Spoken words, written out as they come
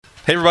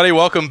Hey, everybody.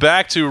 Welcome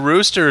back to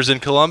Roosters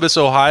in Columbus,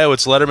 Ohio.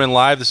 It's Letterman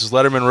Live. This is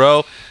Letterman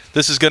Row.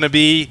 This is going to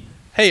be,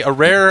 a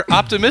rare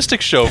optimistic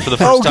show for the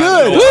first time.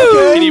 Oh, good.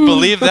 Okay. Can you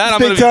believe that?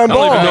 Big time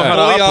ball. I don't even know how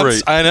to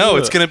operate. I know.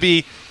 It's going to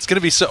be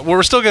so. Well,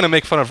 we're still going to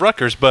make fun of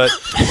Rutgers, but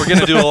we're going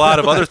to do a lot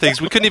of other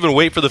things. We couldn't even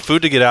wait for the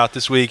food to get out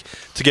this week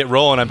to get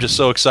rolling. I'm just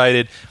so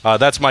excited.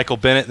 That's Michael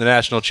Bennett, the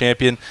national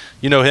champion.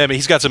 You know him.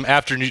 He's got some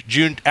afternoon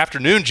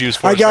juice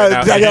for us right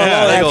now. I got a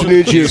lot of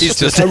afternoon juice. He's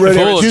just I'm ready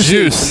full of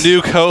juice.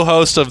 New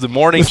co-host of the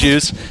Morning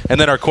Juice,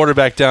 and then our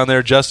quarterback down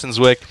there, Justin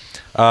Zwick.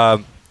 All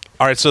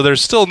right, so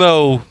there's still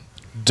no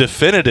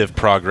definitive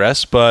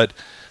progress, but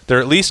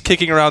they're at least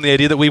kicking around the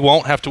idea that we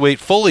won't have to wait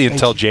fully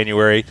until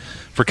January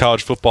for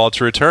college football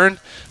to return.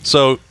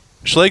 So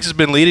Schlegels has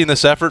been leading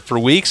this effort for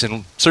weeks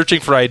and searching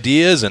for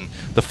ideas, and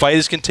the fight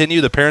has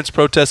continued. The parents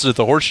protested at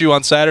the Horseshoe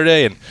on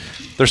Saturday, and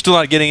they're still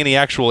not getting any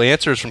actual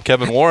answers from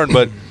Kevin Warren,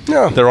 but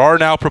there are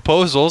now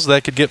proposals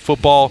that could get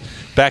football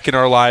back in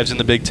our lives in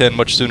the Big Ten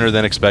much sooner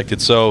than expected.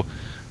 So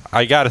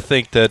I got to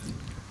think that,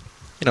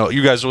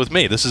 you guys are with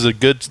me. This is a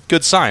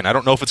good sign. I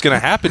don't know if it's going to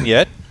happen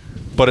yet,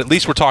 but at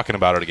least we're talking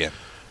about it again.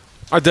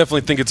 I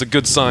definitely think it's a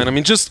good sign. I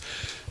mean, just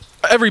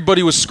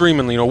everybody was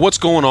screaming, what's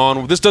going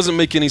on? This doesn't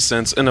make any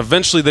sense. And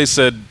eventually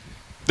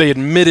they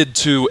admitted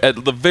to,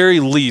 at the very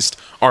least,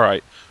 all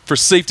right, for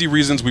safety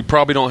reasons, we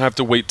probably don't have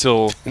to wait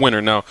till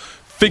winter. Now,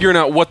 figuring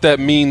out what that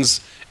means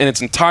in its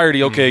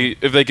entirety, okay,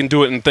 if they can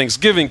do it in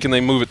Thanksgiving, can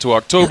they move it to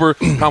October?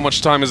 How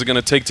much time is it going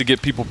to take to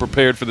get people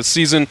prepared for the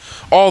season?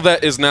 All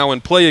that is now in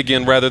play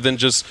again rather than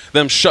just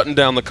them shutting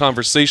down the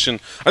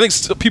conversation. I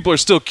think people are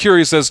still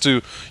curious as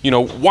to,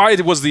 why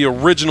was the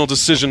original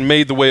decision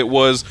made the way it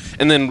was,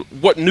 and then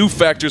what new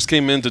factors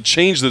came in to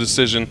change the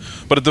decision.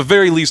 But at the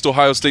very least,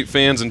 Ohio State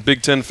fans and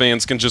Big Ten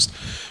fans can just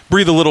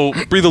breathe a little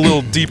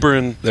deeper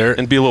and be a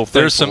little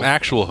thankful. There's some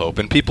actual hope,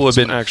 and people have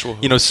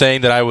been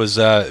saying that I was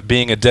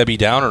being a Debbie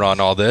Downer on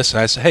all this,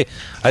 and I said, hey,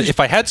 if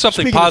I had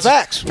something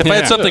positive, I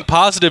had something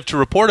positive to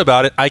report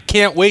about it, I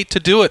can't wait to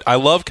do it. I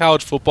love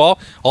college football.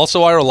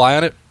 Also, I rely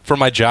on it for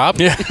my job.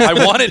 Yeah. I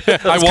want it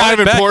back.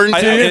 Important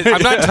to you.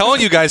 I'm not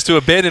telling you guys to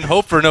abandon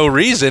hope for no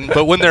reason,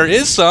 but when there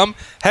is some,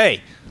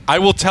 hey, I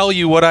will tell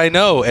you what I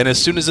know, and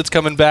as soon as it's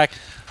coming back,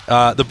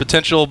 the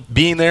potential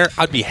being there,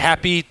 I'd be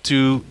happy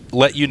to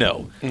let you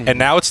know. And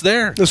now it's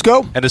there. Let's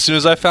go. And as soon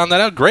as I found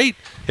that out, great.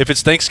 If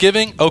it's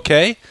Thanksgiving,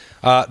 okay.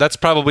 That's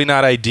probably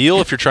not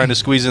ideal if you're trying to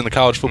squeeze in the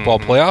college football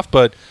playoff,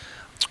 but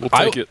we'll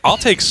take it. I'll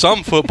take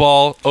some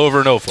football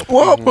over no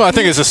football. Well, I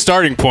think it's a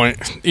starting point,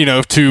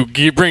 to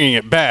keep bringing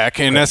it back,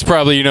 and that's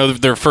probably,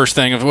 their first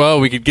thing of,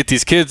 we could get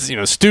these kids,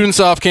 students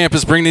off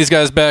campus, bring these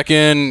guys back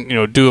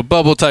in, do a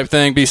bubble type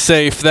thing, be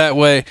safe that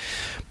way.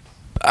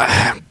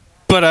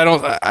 But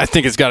I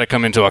think it's got to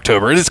come into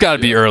October. It's got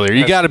to be earlier.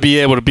 You got to be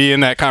able to be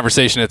in that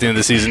conversation at the end of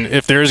the season.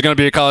 If there is going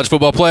to be a college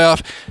football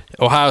playoff,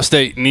 Ohio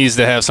State needs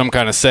to have some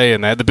kind of say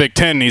in that. The Big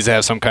Ten needs to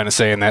have some kind of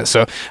say in that.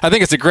 So I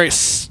think it's a great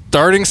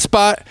starting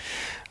spot.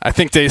 I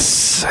think they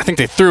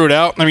threw it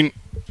out. I mean,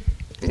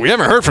 we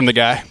haven't heard from the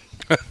guy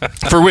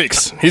for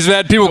weeks. He's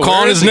had people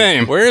calling his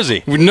name. Where is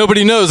he?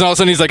 Nobody knows. And all of a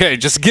sudden he's like, hey,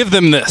 just give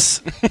them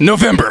this.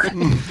 November.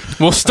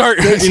 We'll start,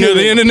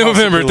 the end of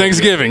November,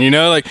 Thanksgiving.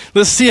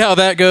 Let's see how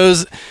that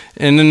goes.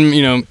 And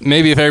then,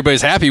 maybe if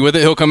everybody's happy with it,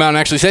 he'll come out and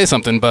actually say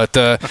something. But,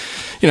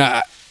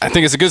 I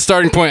think it's a good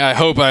starting point. I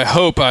hope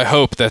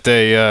that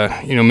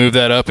they, move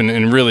that up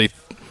and really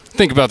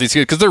think about these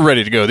kids because they're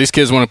ready to go. These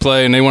kids want to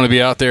play and they want to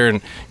be out there.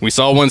 And we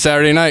saw one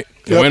Saturday night.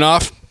 It went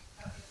off.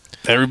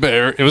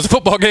 Everybody, it was a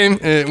football game.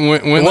 It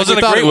wasn't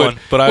a great one,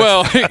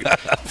 but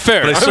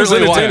fair. It was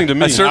entertaining to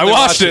me. I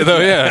watched it though.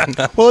 Yeah.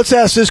 Well, let's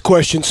ask this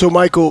question. So,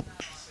 Michael,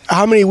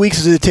 how many weeks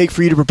does it take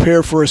for you to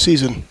prepare for a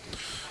season?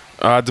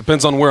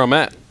 Depends on where I'm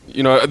at.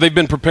 They've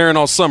been preparing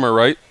all summer,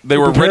 right? They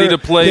were ready to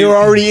play. They were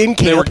already in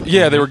camp.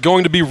 They were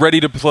going to be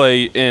ready to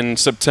play in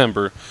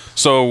September.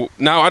 So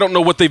now I don't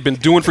know what they've been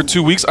doing for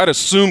 2 weeks. I'd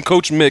assume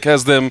Coach Mick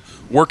has them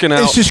working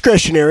out. It's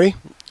discretionary.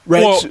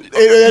 Right, well,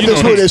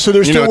 that's what it is. So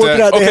they're still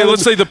working out. Okay,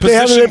 let's say the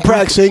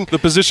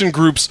position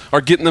groups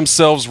are getting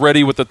themselves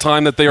ready with the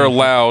time that they are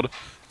allowed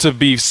to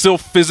be still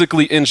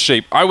physically in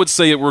shape. I would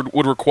say it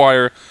would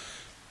require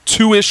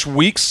 2-ish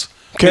weeks,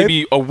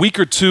 maybe a week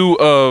or two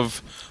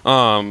of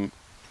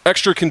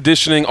extra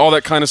conditioning, all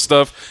that kind of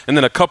stuff, and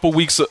then a couple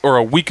weeks or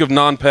a week of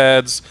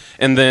non-pads,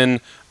 and then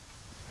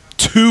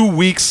 2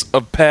 weeks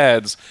of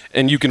pads,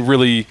 and you can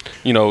really,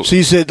 So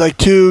you said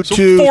like 4 to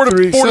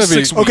 6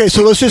 weeks. Okay,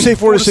 so let's just say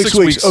 4 to 6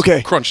 weeks.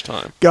 Okay. Crunch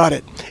time. Got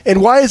it.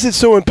 And why is it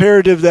so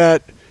imperative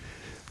that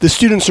the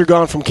students are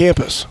gone from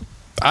campus?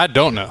 I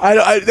don't know.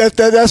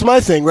 That's my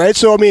thing, right?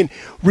 So, I mean,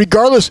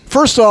 regardless,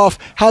 first off,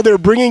 how they're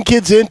bringing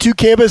kids into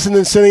campus and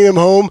then sending them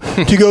home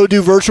to go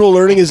do virtual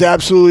learning is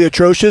absolutely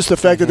atrocious. The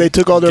fact that they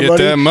took all their money.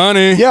 Get that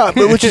money. Yeah,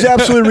 but which is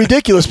absolutely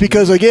ridiculous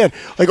because, again,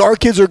 our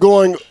kids are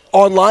going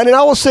online. And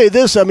I will say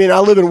this, I mean, I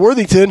live in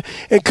Worthington,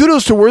 and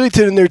kudos to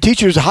Worthington and their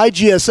teachers, high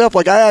GSF.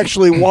 Like, I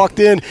actually walked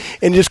in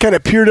and just kind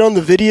of peered on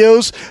the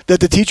videos that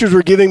the teachers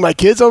were giving my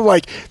kids. I'm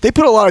like, they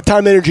put a lot of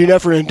time, energy, and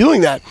effort in doing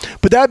that.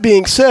 But that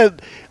being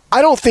said,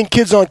 I don't think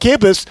kids on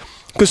campus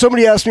because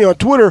somebody asked me on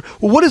Twitter,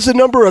 well, what is the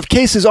number of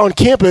cases on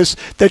campus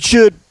that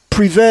should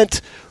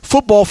prevent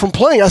football from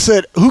playing? I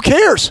said, who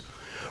cares?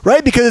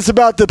 Right? Because it's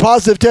about the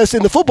positive test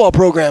in the football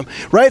program,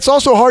 right? It's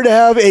also hard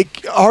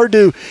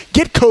to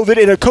get COVID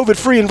in a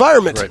COVID-free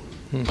environment. Right.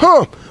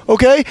 Huh.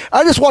 Okay.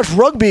 I just watched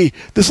rugby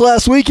this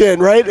last weekend,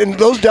 right? And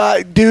those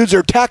dudes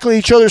are tackling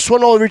each other,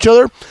 sweating all over each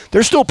other.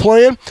 They're still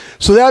playing.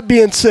 So that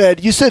being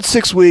said, you said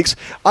 6 weeks.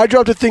 I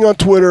dropped a thing on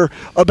Twitter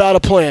about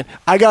a plan.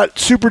 I got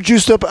super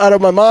juiced up out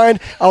of my mind.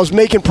 I was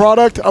making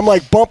product. I'm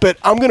like, bump it.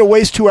 I'm going to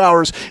waste 2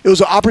 hours. It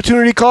was an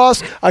opportunity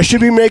cost. I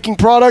should be making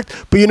product.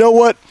 But you know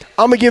what?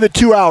 I'm going to give it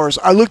 2 hours.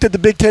 I looked at the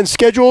Big Ten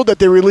schedule that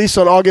they released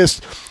on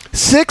August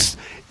 6th.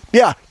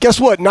 Yeah, guess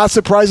what? Not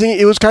surprising.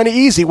 It was kind of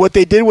easy. What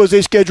they did was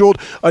they scheduled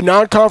a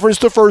non-conference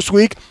the first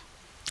week,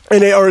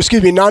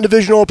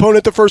 non-divisional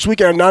opponent the first week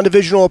and a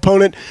non-divisional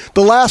opponent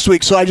the last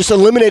week. So I just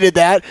eliminated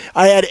that.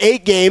 I had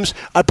 8 games.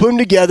 I put them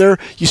together.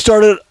 You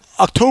started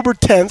October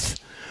 10th.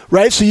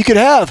 Right, so you could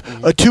have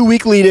a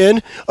 2-week lead-in,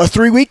 a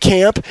 3-week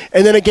camp,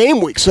 and then a game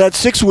week. So that's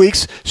 6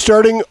 weeks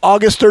starting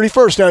August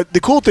 31st. Now,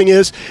 the cool thing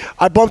is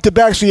I bumped it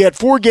back. So you had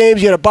 4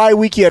 games, you had a bye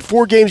week, you had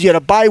 4 games, you had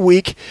a bye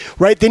week,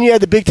 right? Then you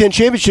had the Big Ten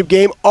championship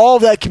game. All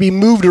of that can be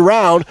moved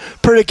around,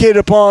 predicated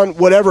upon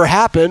whatever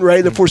happened, right,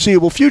 in the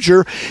foreseeable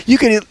future. You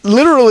can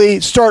literally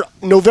start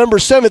November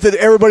 7th, and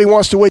everybody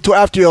wants to wait till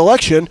after the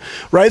election,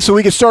 right? So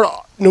we can start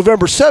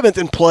November 7th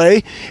and play,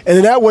 and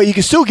then that way you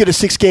can still get a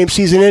 6-game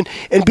season in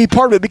and be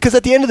part of it. Because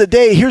at the end of the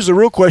day, here's the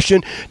real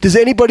question: does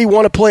anybody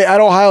want to play at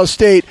Ohio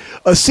State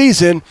a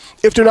season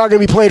if they're not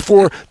going to be playing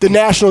for the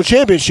national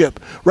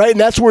championship, right? And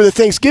that's where the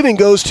Thanksgiving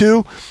goes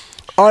to.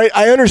 All right,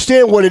 I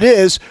understand what it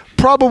is.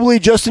 Probably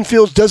Justin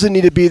Fields doesn't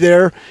need to be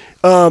there.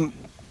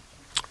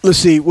 Let's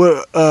see,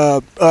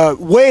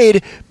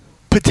 Wade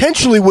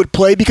potentially would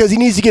play because he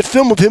needs to get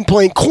film of him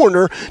playing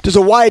corner. Does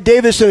a Wyatt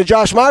Davis and a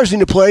Josh Myers need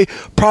to play?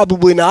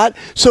 Probably not.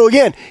 So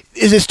again,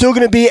 is it still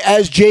going to be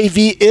as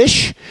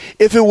JV-ish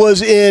if it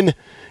was in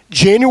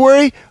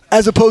January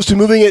as opposed to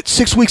moving it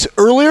 6 weeks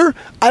earlier?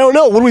 I don't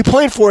know. What are we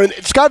playing for? And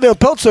Scott Van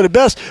Pelt said it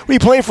best. What are you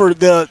playing for?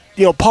 The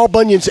Paul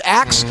Bunyan's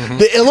axe,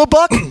 the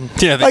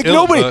Illabuck? Yeah, the like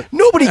Illabuck.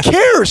 nobody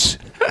cares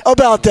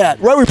about that,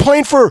 right? We're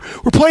playing for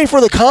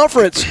the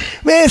conference.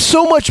 Man, it's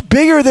so much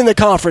bigger than the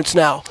conference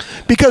now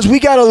because we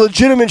got a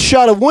legitimate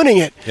shot of winning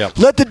it. Yep.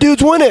 Let the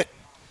dudes win it.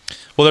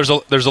 Well,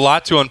 there's a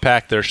lot to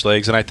unpack there,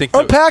 Schlegs, and I think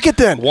unpack it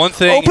then. One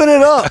thing, open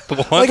it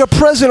up like a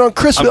present on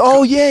Christmas.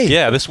 Oh yay!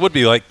 Yeah, this would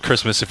be like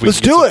Christmas if we Let's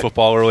could get do some it.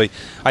 football early.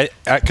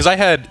 Because I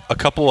had a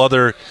couple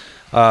other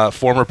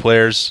former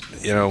players,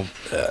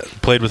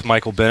 played with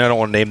Michael Bennett. I don't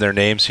want to name their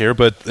names here,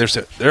 but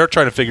they're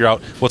trying to figure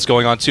out what's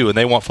going on too, and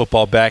they want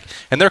football back.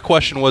 And their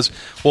question was,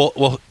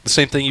 well, the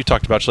same thing you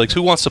talked about, Schlegs.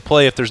 Who wants to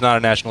play if there's not a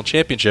national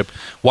championship?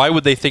 Why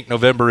would they think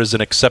November is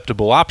an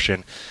acceptable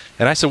option?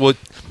 And I said, well,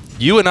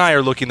 you and I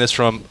are looking at this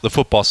from the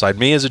football side.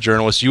 Me as a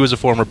journalist, you as a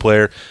former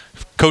player.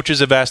 Coaches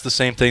have asked the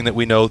same thing that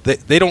we know.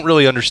 They don't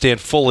really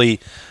understand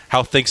fully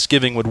how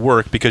Thanksgiving would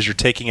work because you're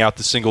taking out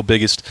the single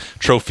biggest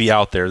trophy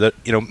out there.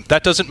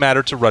 That doesn't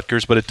matter to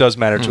Rutgers, but it does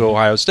matter to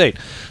Ohio State.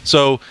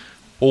 So,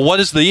 well, what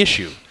is the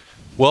issue?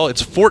 Well,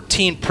 it's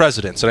 14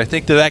 presidents, and I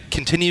think that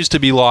continues to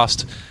be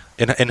lost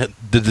in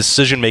the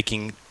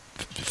decision-making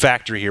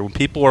factor here. When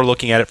people are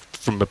looking at it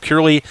from a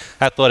purely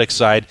athletic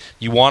side,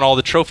 you want all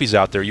the trophies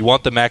out there. You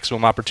want the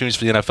maximum opportunities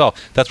for the NFL.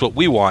 That's what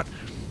we want.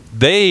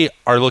 They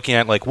are looking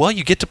at like, well,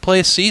 you get to play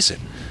a season.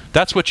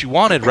 That's what you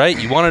wanted, right?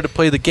 You wanted to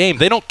play the game.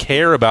 They don't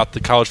care about the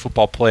college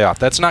football playoff.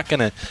 That's not going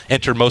to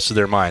enter most of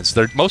their minds.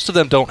 Most of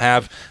them don't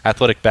have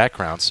athletic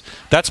backgrounds.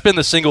 That's been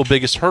the single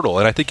biggest hurdle.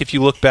 And I think if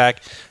you look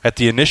back at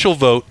the initial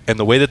vote and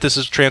the way that this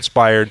has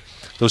transpired,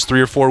 those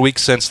 3 or 4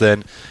 weeks since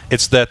then,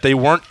 it's that they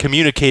weren't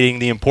communicating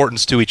the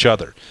importance to each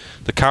other.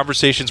 The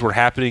conversations were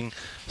happening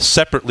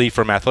separately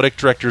from athletic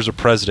directors or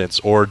presidents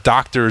or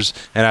doctors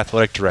and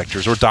athletic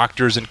directors or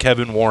doctors and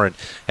Kevin Warren.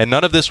 And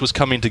none of this was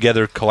coming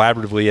together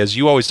collaboratively, as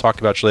you always talk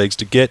about, Schlegs,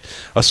 to get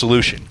a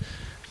solution.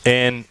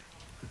 And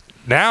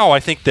now I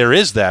think there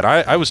is that.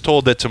 I was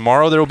told that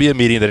tomorrow there will be a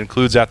meeting that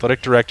includes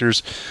athletic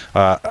directors,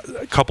 a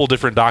couple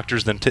different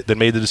doctors that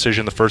made the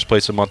decision in the first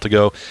place a month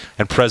ago,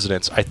 and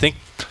presidents. I think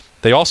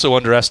they also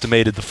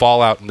underestimated the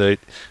fallout.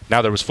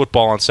 Now there was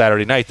football on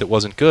Saturday night that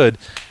wasn't good,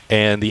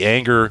 and the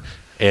anger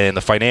and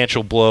the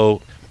financial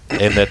blow,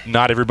 and that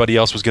not everybody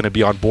else was going to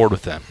be on board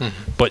with them.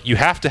 But you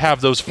have to have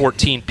those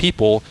 14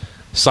 people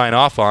sign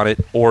off on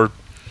it, or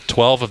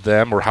 12 of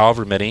them, or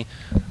however many,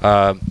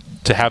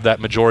 to have that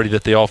majority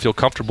that they all feel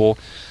comfortable,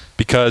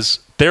 because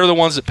they're the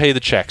ones that pay the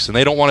checks, and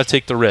they don't want to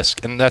take the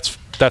risk, and that's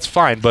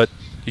fine, but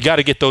you got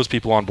to get those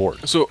people on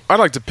board. So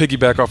I'd like to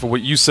piggyback off of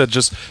what you said,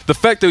 just the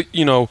fact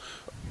that,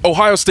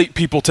 Ohio State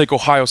people take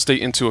Ohio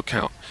State into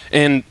account.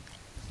 And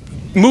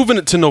moving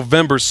it to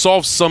November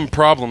solves some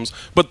problems,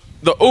 but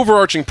the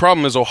overarching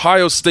problem is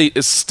Ohio State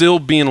is still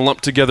being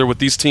lumped together with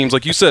these teams,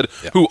 like you said,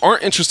 who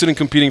aren't interested in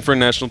competing for a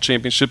national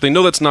championship. They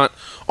know that's not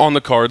on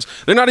the cards.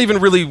 They're not even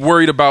really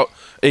worried about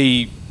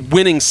a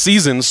winning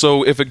season.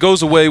 So if it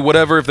goes away,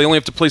 whatever, if they only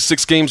have to play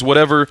 6 games,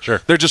 whatever,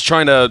 Sure. they're just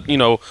trying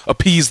to,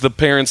 appease the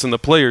parents and the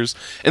players.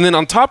 And then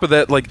on top of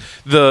that, like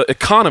the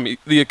economy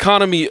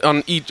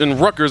in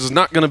Rutgers is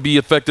not going to be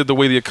affected the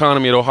way the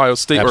economy at Ohio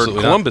State Absolutely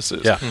or Columbus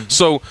is. Yeah.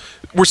 So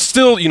we're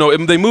still,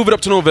 if they move it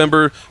up to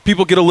November,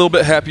 people get a little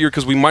bit happier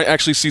because we might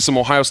actually see some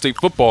Ohio State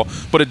football,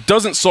 but it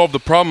doesn't solve the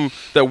problem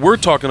that we're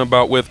talking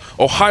about with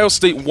Ohio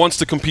State wants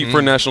to compete for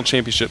a national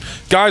championship.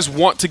 Guys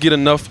want to get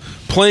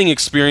enough playing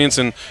experience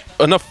and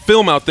enough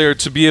film out there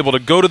to be able to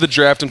go to the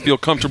draft and feel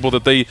comfortable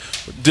that they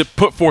did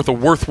put forth a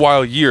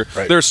worthwhile year.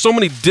 Right. There are so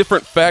many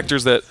different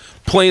factors that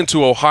play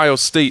into Ohio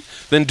State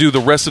than do the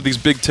rest of these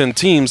Big Ten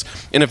teams.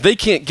 And if they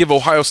can't give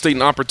Ohio State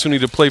an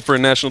opportunity to play for a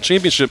national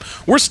championship,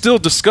 we're still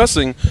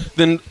discussing,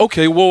 then,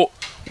 okay, well,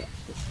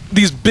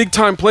 these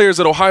big-time players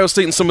at Ohio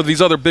State and some of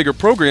these other bigger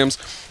programs,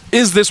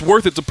 is this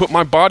worth it to put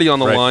my body on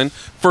the line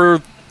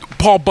for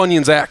Paul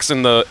Bunyan's axe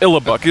and the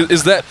Illabuck?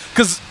 Is that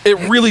because it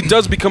really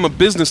does become a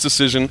business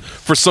decision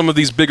for some of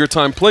these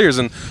bigger-time players?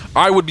 And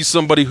I would be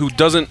somebody who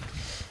doesn't,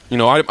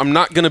 I'm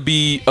not going to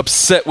be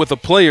upset with a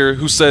player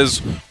who says,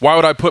 why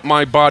would I put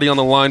my body on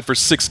the line for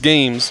 6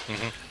 games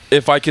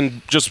if I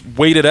can just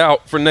wait it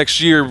out for next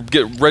year,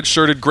 get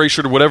red-shirted,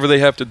 gray-shirted, whatever they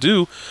have to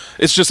do?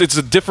 It's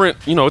a different,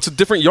 it's a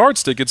different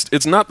yardstick.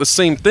 It's not the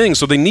same thing.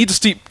 So they need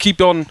to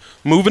keep on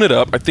moving it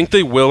up. I think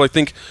they will. I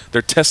think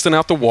they're testing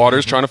out the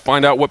waters, trying to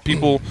find out what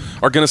people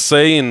are going to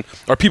say, and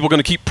are people going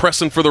to keep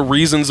pressing for the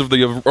reasons of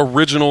the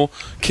original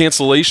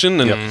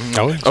cancellation? And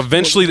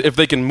eventually, if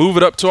they can move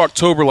it up to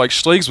October, like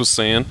Schlegs was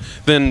saying,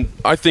 then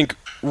I think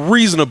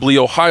reasonably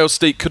Ohio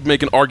State could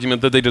make an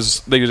argument that they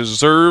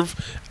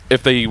deserve,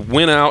 if they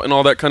win out and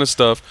all that kind of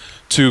stuff,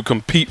 to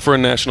compete for a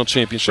national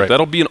championship.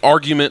 That'll be an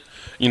argument.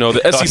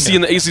 The SEC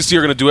and the ACC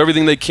are going to do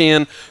everything they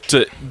can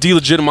to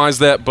delegitimize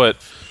that, but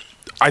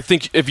I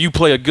think if you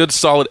play a good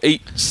solid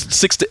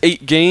 6 to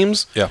 8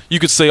 games, you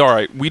could say, all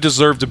right, we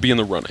deserve to be in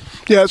the running.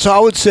 Yeah, so I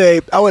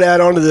would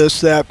add on to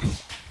this that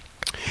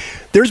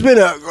there's been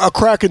a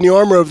crack in the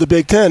armor of the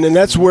Big Ten, and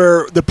that's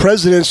where the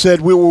president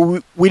said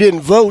we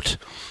didn't vote.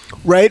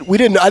 Right? I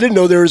didn't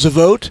know there was a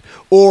vote,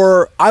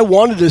 or I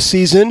wanted a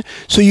season.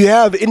 So you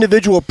have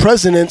individual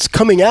presidents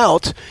coming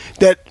out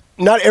that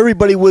not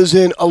everybody was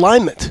in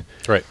alignment.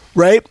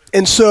 Right?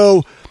 And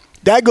so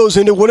that goes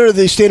into what are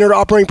the standard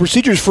operating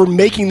procedures for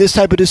making this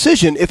type of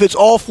decision. If it's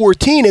all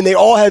 14 and they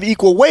all have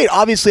equal weight,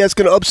 obviously that's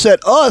going to upset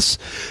us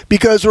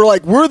because we're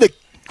like, we're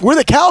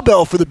the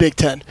cowbell for the Big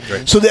Ten.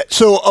 Right.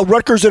 So a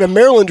Rutgers and a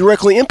Maryland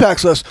directly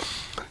impacts us.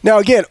 Now,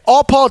 again,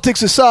 all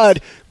politics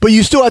aside, but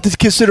you still have to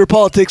consider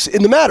politics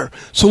in the matter.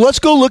 So let's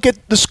go look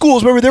at the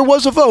schools. Remember, there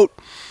was a vote.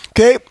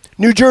 Okay,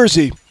 New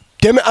Jersey.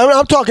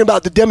 I'm talking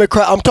about the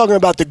Democrat. I'm talking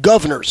about the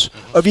governors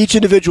of each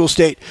individual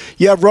state.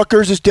 You have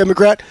Rutgers as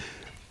Democrat,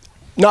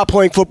 not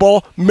playing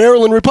football.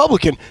 Maryland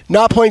Republican,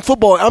 not playing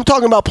football. I'm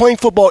talking about playing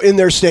football in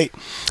their state.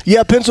 You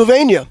have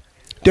Pennsylvania.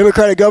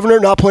 Democratic governor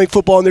not playing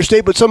football in their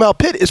state, but somehow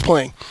Pitt is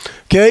playing.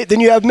 Okay, then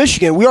you have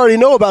Michigan. We already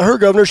know about her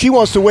governor. She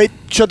wants to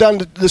shut down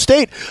the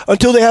state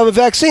until they have a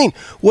vaccine.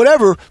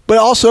 Whatever, but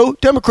also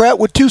Democrat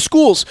with 2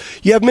 schools.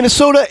 You have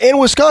Minnesota and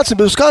Wisconsin,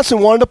 but Wisconsin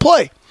wanted to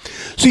play.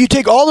 So you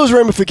take all those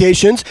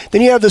ramifications,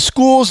 then you have the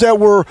schools that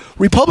were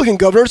Republican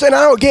governors, and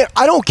I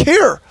don't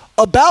care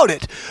about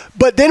it.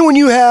 But then when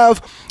you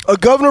have a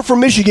governor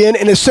from Michigan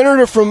and a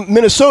senator from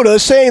Minnesota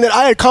saying that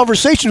I had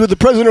conversations with the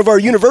president of our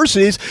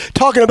universities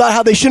talking about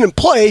how they shouldn't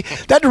play,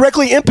 that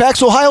directly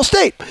impacts Ohio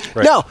State.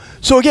 Right. Now,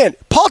 so again,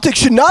 politics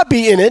should not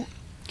be in it.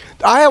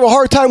 I have a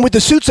hard time with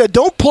the suits that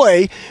don't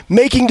play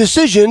making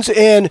decisions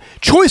and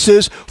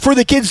choices for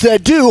the kids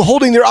that do,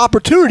 holding their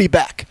opportunity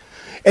back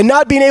and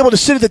not being able to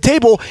sit at the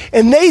table.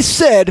 And they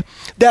said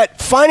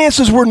that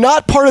finances were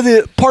not part of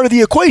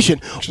the equation.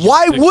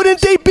 Why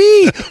wouldn't they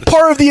be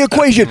part of the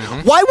equation?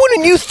 Why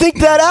wouldn't you think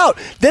that out?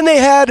 Then they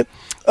had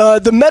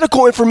the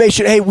medical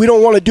information. Hey, we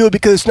don't want to do it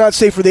because it's not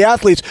safe for the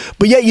athletes.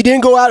 But yet you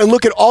didn't go out and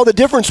look at all the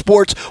different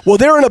sports. Well,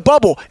 they're in a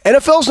bubble.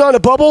 NFL's not in a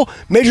bubble.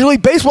 Major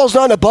League Baseball's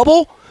not in a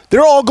bubble.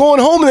 They're all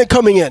going home and then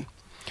coming in.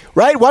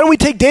 Right? Why don't we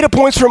take data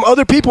points from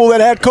other people that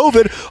had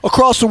COVID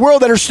across the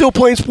world that are still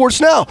playing sports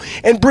now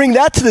and bring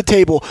that to the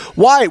table?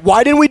 Why?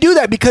 Why didn't we do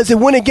that? Because it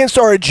went against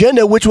our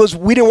agenda, which was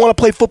we didn't want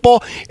to play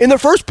football in the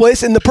first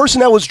place. And the person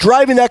that was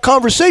driving that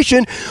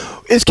conversation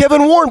is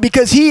Kevin Warren,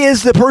 because he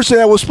is the person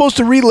that was supposed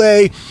to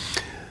relay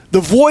the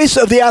voice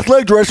of the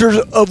athletic directors,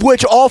 of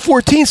which all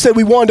 14 said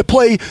we wanted to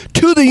play,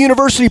 to the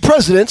university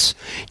presidents,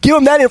 give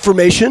them that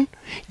information.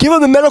 Give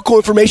them the medical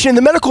information, and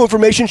the medical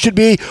information should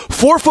be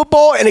for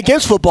football and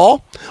against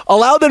football.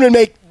 Allow them to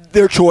make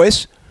their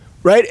choice,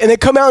 right? And then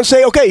come out and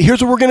say, okay,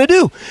 here's what we're going to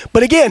do.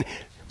 But again,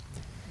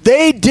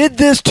 they did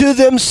this to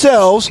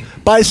themselves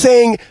by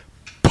saying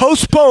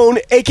postpone,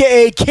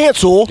 a.k.a.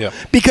 cancel,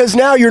 because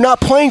now you're not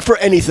playing for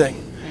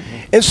anything.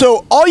 And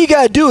so all you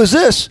got to do is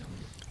this.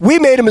 We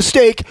made a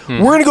mistake. We're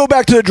going to go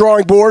back to the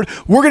drawing board.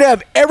 We're going to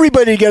have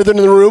everybody together in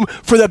the room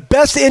for the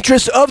best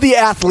interest of the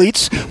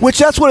athletes, which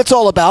that's what it's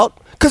all about.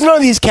 Because none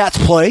of these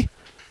cats play,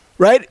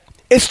 right?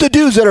 It's the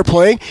dudes that are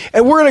playing,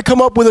 and we're going to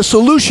come up with a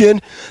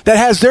solution that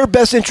has their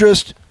best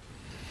interest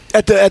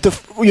at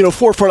the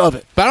forefront of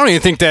it. But I don't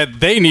even think that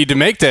they need to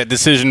make that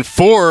decision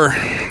for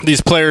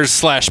these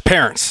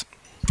players/parents.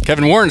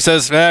 Kevin Warren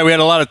says, we had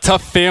a lot of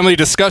tough family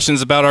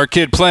discussions about our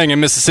kid playing in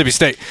Mississippi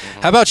State.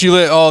 How about you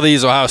let all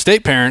these Ohio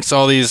State parents,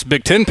 all these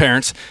Big Ten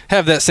parents,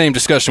 have that same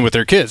discussion with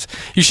their kids?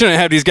 You shouldn't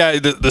have these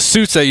guys, the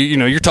suits that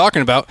you're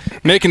talking about,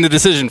 making the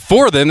decision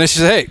for them. They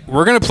should say, hey,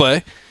 we're going to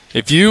play.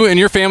 If you and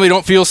your family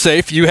don't feel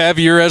safe, you have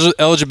your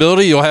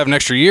eligibility, you'll have an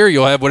extra year,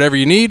 you'll have whatever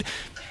you need,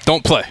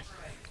 don't play.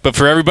 But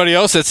for everybody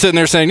else that's sitting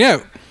there saying,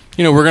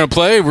 we're going to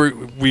play,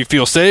 we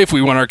feel safe,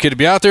 we want our kid to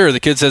be out there, or the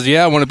kid says,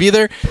 I want to be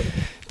there,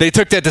 they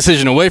took that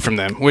decision away from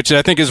them, which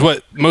I think is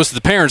what most of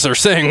the parents are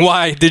saying.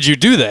 Why did you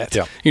do that?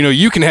 Yeah.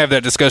 You can have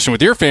that discussion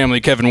with your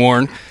family, Kevin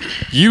Warren.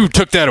 You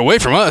took that away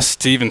from us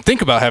to even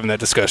think about having that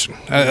discussion.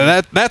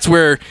 That's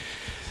where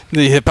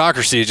the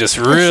hypocrisy just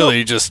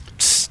really just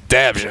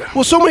stabs you.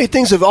 Well, so many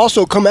things have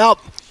also come out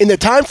in the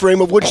time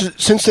frame of which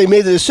since they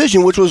made the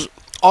decision, which was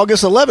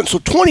August 11th, so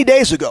 20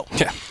 days ago.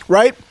 Yeah.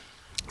 Right?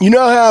 You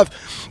now have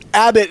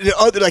Abbott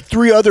and like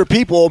 3 other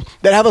people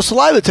that have a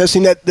saliva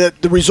testing that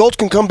the results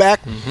can come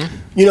back,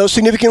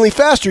 significantly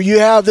faster. You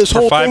have this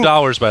whole for thing.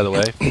 $5, by the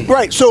way.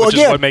 Right. So which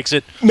again, is what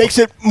makes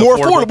it more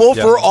affordable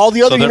yeah. for all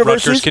the other so that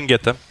universities. Rutgers can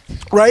get them.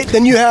 Right.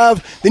 Then you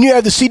have the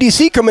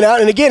CDC coming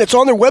out, and again, it's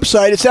on their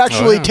website. It's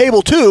actually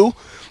Table 2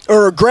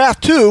 or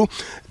Graph 2,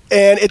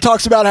 and it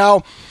talks about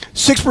how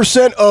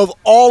 6% of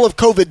all of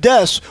COVID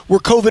deaths were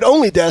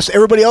COVID-only deaths.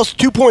 Everybody else,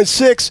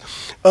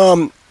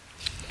 2.6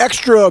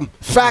 extra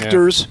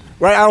factors. Yeah.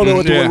 Right, I don't know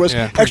what the word was.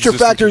 Yeah. Extra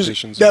factors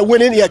that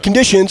went in,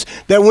 conditions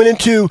that went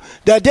into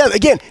that death.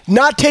 Again,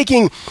 not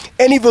taking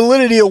any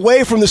validity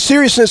away from the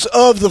seriousness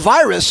of the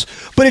virus,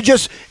 but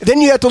then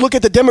you have to look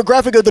at the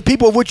demographic of the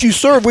people of which you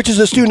serve, which is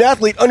a student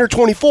athlete under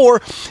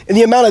 24, and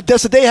the amount of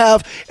deaths that they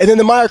have, and then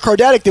the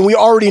myocarditic. Then we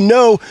already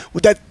know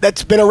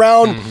that's been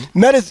around,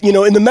 in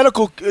the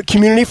medical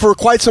community for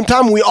quite some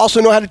time. And we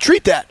also know how to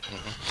treat that.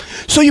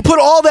 So you put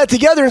all that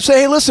together and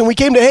say, hey, listen, we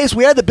came to Hayes.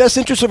 We had the best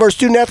interest of our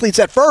student athletes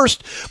at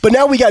first, but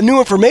now we got new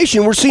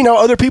information. We're seeing how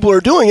other people are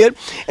doing it.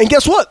 And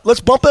guess what?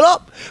 Let's bump it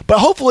up. But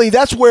hopefully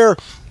that's where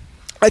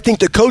I think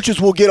the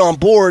coaches will get on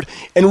board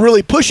and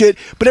really push it.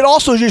 But it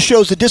also just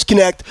shows the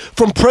disconnect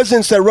from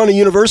presidents that run a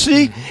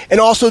university and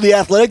also the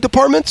athletic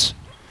departments,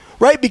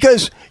 right?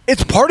 Because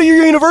it's part of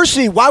your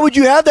university. Why would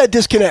you have that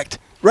disconnect?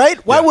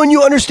 Right? Why wouldn't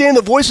you understand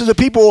the voices of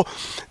people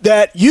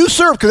that you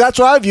serve? Because that's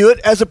how I view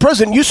it. As a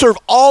president, you serve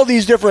all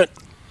these different,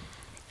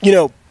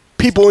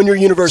 people in your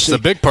university. It's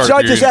a big part of your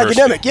university. It's not just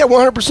academic. Yeah,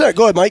 100%.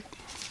 Go ahead, Mike.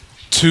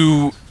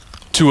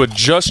 To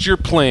adjust your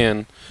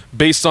plan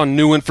based on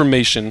new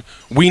information,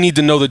 we need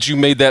to know that you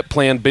made that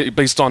plan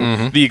based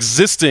on the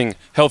existing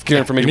healthcare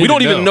information. We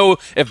don't even know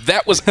if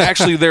that was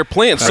actually their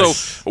plan. So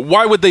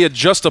why would they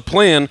adjust a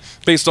plan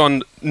based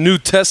on new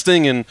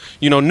testing and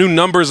new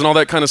numbers and all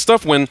that kind of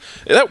stuff when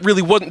that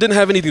really didn't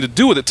have anything to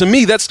do with it? To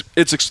me,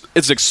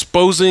 it's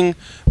exposing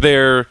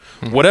their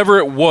whatever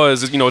it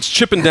was. It's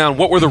chipping down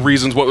what were the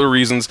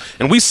reasons,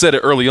 and we said it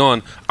early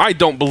on. I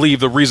don't believe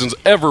the reasons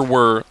ever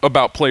were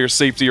about player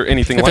safety or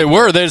anything like that. If it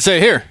were, they'd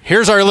say,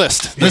 here's our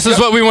list. This is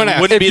what we went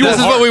after. This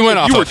is what we went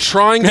off of. If you were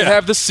trying to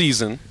have the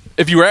season,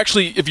 if you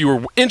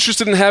were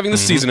interested in having the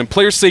season and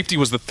player safety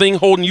was the thing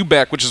holding you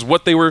back, which is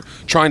what they were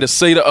trying to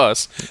say to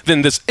us,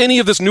 then any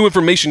of this new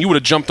information, you would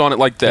have jumped on it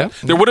like that.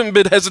 There wouldn't have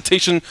been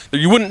hesitation.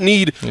 You wouldn't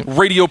need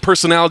radio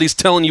personalities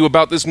telling you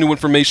about this new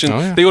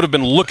information. They would have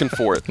been looking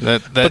for it.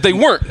 But they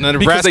weren't. The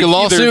Nebraska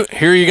lawsuit,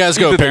 here you guys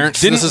go, parents.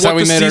 This is how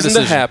we made our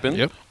decision. To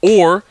happen,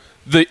 or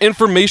the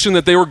information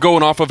that they were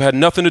going off of had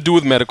nothing to do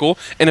with medical,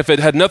 and if it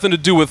had nothing to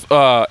do with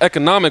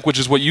economic, which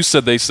is what you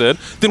said they said,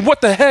 then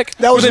what the heck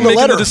were they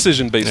making the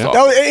decision based off?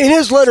 In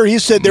his letter, he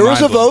said there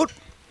was a vote.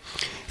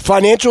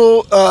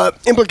 Financial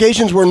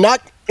implications were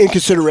not in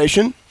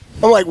consideration.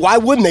 I'm like, why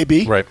wouldn't they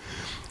be?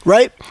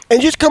 Right?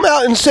 And just come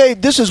out and say,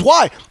 this is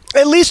why.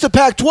 At least the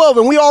Pac-12,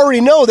 and we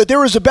already know that there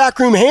was a back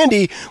room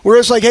handy where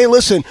it's like, hey,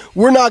 listen,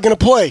 we're not going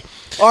to play.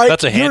 All right,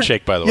 that's a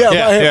handshake, by the way.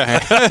 Yeah.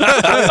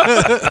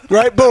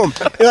 Right, boom.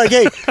 They're like,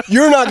 hey,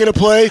 you're not going to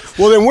play.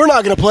 Well, then we're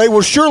not going to play.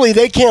 Well, surely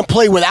they can't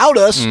play without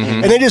us.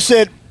 And they just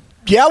said,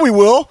 yeah, we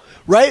will.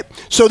 Right?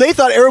 So they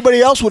thought everybody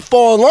else would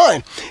fall in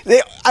line.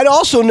 I'd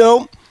also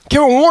know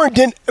Kevin Warren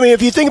didn't. I mean,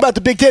 if you think about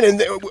the Big Ten,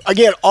 and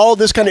again, all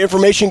this kind of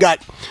information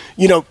got,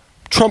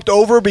 trumped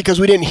over because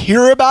we didn't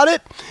hear about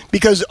it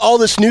because all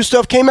this new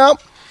stuff came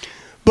out.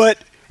 But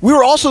we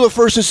were also the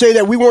first to say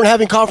that we weren't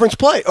having conference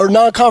play or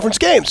non-conference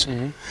games.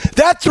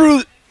 That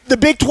threw the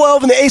Big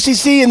 12 and the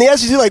ACC and the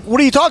SEC, like,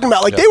 what are you talking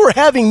about? Like, they were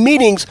having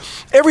meetings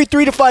every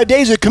 3 to 5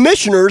 days of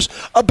commissioners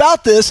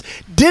about this,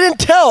 didn't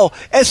tell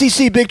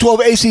SEC, Big 12,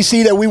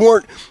 ACC that we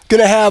weren't going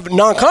to have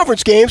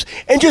non-conference games,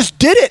 and just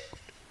did it.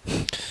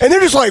 And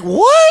they're just like,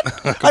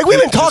 what? Like, we've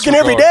been talking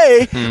every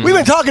day. We've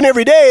been talking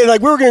every day,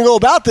 like, we were going to go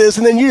about this,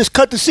 and then you just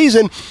cut the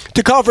season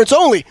to conference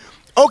only.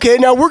 Okay,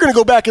 now we're going to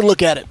go back and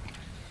look at it.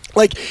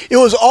 Like, it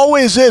was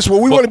always this, well,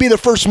 we want to be the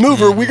first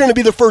mover. We're going to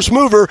be the first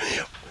mover.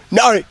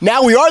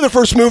 now we are the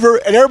first mover,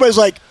 and everybody's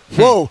like,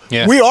 whoa,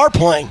 we are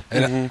playing.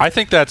 And I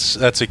think that's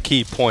a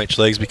key point,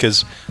 Schlegs,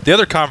 because the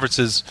other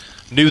conferences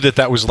knew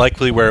that was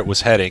likely where it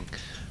was heading.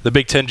 The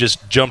Big Ten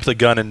just jumped the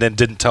gun and then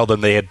didn't tell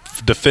them they had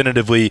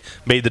definitively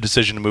made the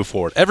decision to move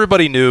forward.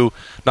 Everybody knew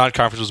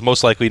non-conference was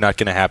most likely not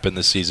going to happen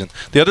this season.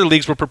 The other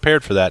leagues were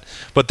prepared for that.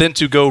 But then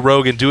to go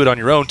rogue and do it on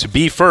your own, to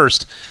be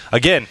first,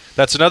 again,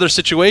 that's another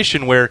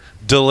situation where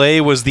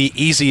delay was the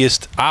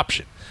easiest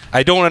option.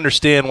 I don't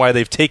understand why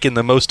they've taken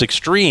the most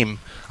extreme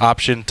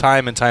option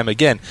time and time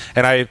again.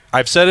 And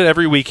I've said it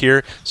every week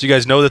here, so you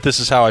guys know that this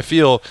is how I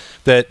feel,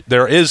 that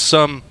there is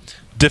some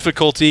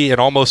difficulty and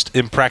almost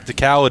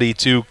impracticality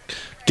to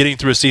getting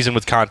through a season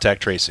with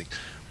contact tracing.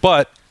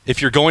 But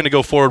if you're going to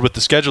go forward with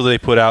the schedule that they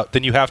put out,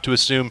 then you have to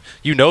assume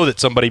that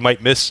somebody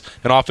might miss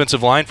an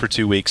offensive line for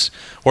 2 weeks,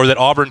 or that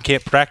Auburn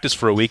can't practice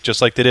for a week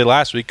just like they did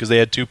last week because they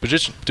had two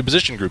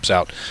position groups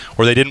out,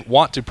 or they didn't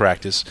want to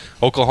practice.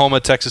 Oklahoma,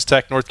 Texas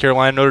Tech, North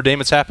Carolina, Notre Dame,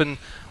 it's happened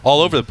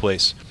all over the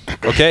place.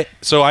 Okay?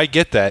 So I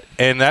get that,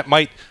 and that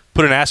might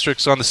put an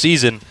asterisk on the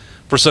season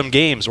for some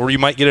games, or you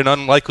might get an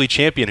unlikely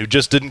champion who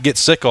just didn't get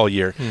sick all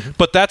year.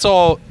 But that's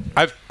all.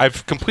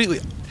 I've completely...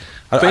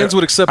 Fans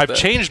would accept that. I've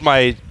changed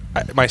my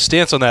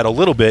stance on that a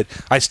little bit.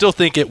 I still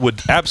think it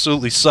would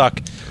absolutely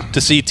suck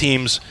to see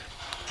teams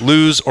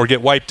lose or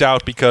get wiped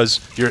out because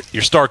your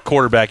star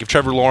quarterback, if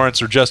Trevor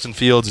Lawrence or Justin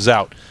Fields is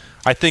out.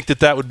 I think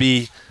that would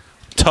be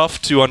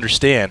tough to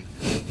understand.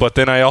 But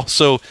then I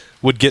also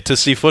would get to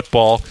see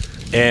football,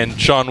 and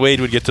Sean Wade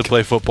would get to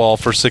play football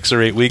for 6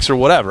 or 8 weeks or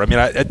whatever. I mean,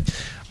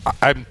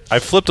 I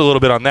flipped a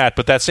little bit on that,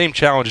 but that same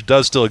challenge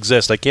does still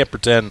exist. I can't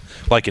pretend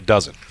like it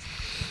doesn't.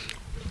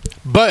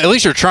 But at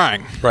least you're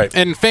trying. Right.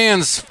 And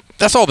fans,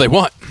 that's all they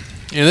want.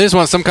 They just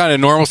want some kind of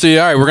normalcy.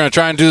 All right, we're going to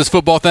try and do this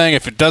football thing.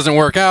 If it doesn't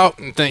work out,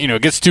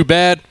 it gets too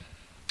bad,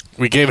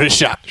 we gave it a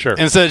shot. Sure.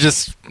 Instead of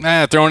just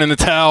throwing in the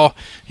towel,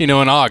 in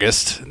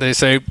August. They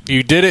say,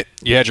 you did it.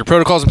 You had your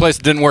protocols in place.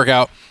 It didn't work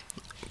out.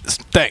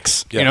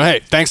 Thanks. Yeah. Hey,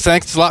 thanks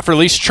a lot for at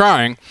least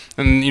trying.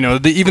 And,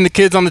 even the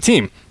kids on the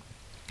team,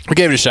 we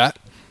gave it a shot.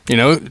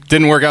 It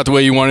didn't work out the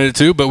way you wanted it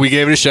to, but we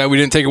gave it a shot. We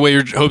didn't take away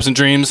your hopes and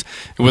dreams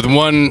with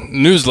one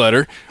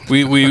newsletter.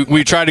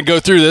 We tried to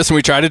go through this, and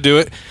we tried to do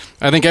it.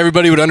 I think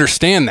everybody would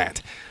understand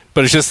that.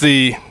 But it's just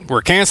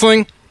we're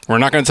canceling. We're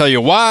not going to tell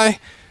you why.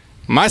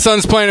 My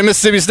son's playing at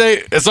Mississippi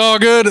State. It's all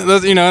good.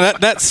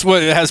 That's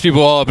what has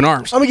people all up in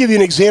arms. I'm going to give you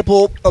an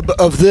example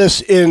of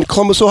this in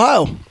Columbus,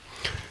 Ohio.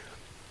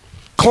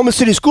 Columbus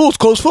City Schools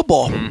closed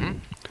football,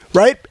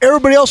 right?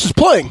 Everybody else is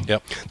playing.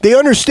 Yep. They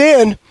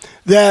understand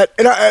that,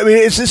 and I mean,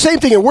 it's the same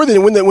thing in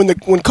Worthington. When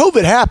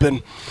COVID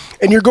happened,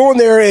 and you're going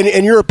there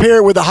and you're a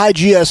parent with a high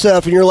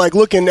GSF, and you're like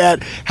looking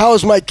at how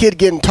is my kid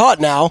getting taught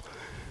now,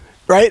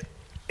 right?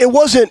 It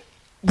wasn't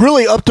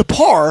really up to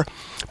par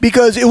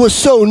because it was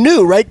so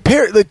new, right?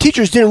 The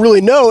teachers didn't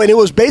really know, and it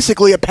was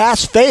basically a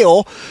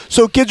pass-fail.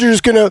 So kids are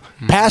just going to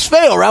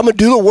pass-fail, right? I'm going to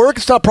do the work.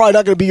 It's probably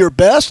not going to be your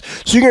best,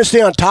 so you're going to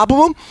stay on top of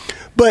them.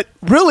 But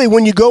really,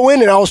 when you go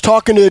in, and I was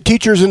talking to the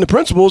teachers and the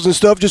principals and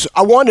stuff,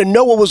 I wanted to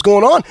know what was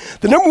going on.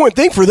 The number one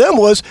thing for them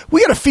was, we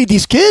got to feed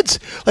these kids.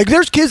 Like,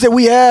 there's kids that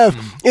we have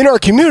in our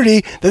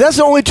community that's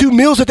the only 2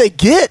 meals that they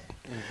get.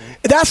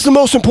 That's the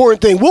most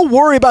important thing. We'll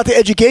worry about the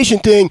education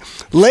thing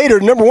later.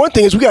 The number one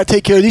thing is we got to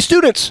take care of these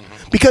students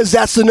because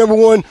that's the number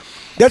one.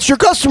 That's your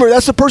customer.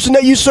 That's the person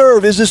that you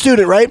serve is the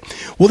student, right?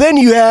 Well, then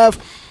you have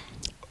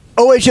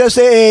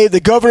OHSAA,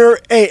 the governor,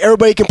 hey,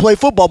 everybody can play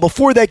football.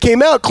 Before that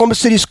came out, Columbus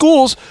City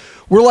Schools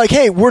were like,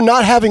 hey, we're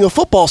not having a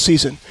football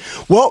season.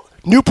 Well,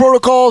 new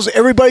protocols,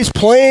 everybody's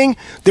playing.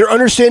 They're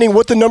understanding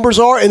what the numbers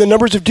are, and the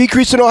numbers have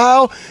decreased in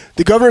Ohio.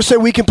 The governor said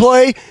we can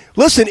play.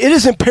 Listen, it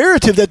is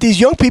imperative that these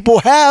young people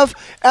have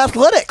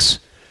athletics.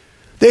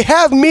 They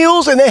have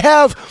meals, and they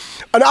have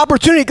an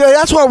opportunity.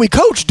 That's why we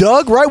coach,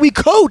 Doug, right? We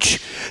coach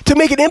to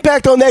make an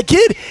impact on that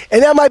kid,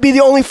 and that might be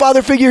the only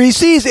father figure he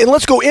sees, and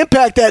let's go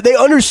impact that. They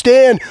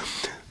understand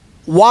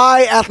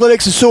why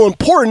athletics is so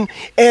important,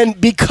 and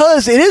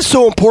because it is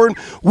so important,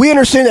 we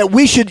understand that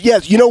we should,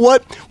 yes, you know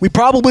what? We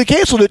probably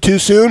canceled it too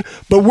soon,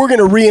 but we're going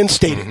to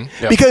reinstate it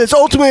because it's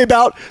ultimately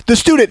about the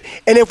student.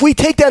 And if we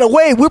take that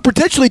away, we're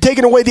potentially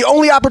taking away the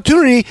only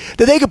opportunity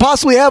that they could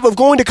possibly have of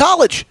going to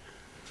college.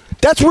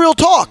 That's real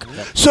talk.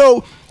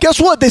 So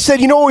guess what? They said,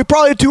 we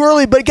probably too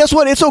early, but guess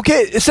what? It's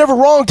okay. It's never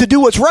wrong to do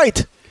what's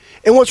right.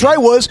 And what's right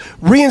was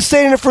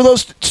reinstating it for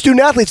those student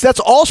athletes. That's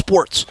all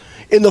sports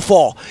in the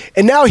fall.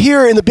 And now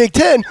here in the Big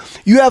Ten,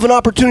 you have an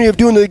opportunity of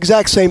doing the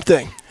exact same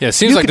thing. Yeah, it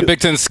seems like the Big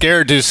Ten's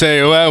scared to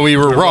say, well, we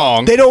were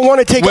wrong. They don't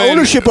want to take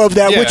ownership of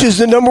that, which is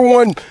the number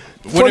one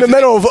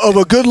fundamental of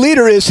a good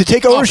leader is to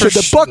take ownership.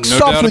 The buck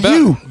stops with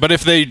you. But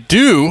if they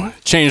do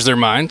change their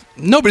mind,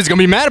 nobody's going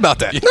to be mad about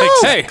that. No.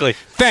 Exactly. Hey,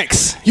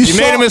 thanks. You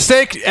made a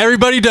mistake.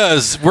 Everybody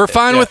does. We're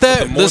fine with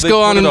that. Let's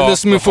go on and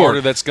let's move forward. The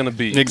harder that's going to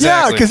be. Exactly.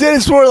 Yeah, because then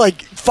it's more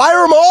like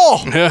fire them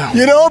all.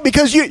 Yeah.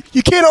 Because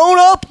you can't own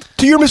up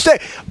to your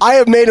mistake. I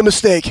have made a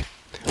mistake.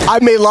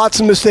 I've made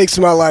lots of mistakes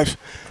in my life.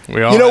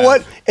 We all you know have.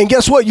 what? And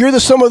guess what? You're the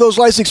sum of those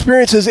life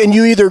experiences, and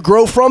you either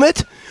grow from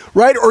it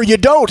right? Or you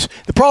don't.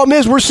 The problem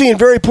is we're seeing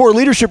very poor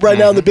leadership right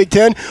now in the Big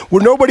Ten,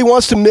 where nobody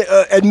wants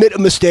to admit a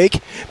mistake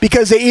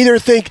because they either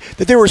think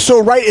that they were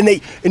so right,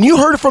 and you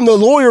heard it from the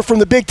lawyer from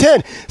the Big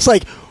Ten. It's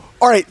like,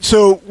 all right,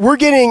 so we're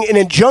getting an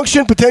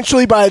injunction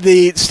potentially by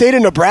the state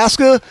of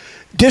Nebraska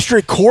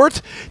district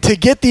court to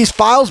get these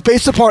files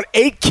based upon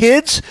 8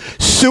 kids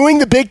suing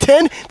the Big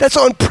Ten. That's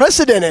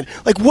unprecedented.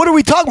 Like, what are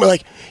we talking about?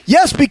 Like,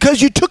 yes,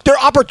 because you took their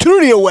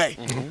opportunity away.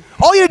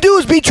 All you had to do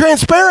is be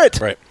transparent,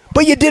 right?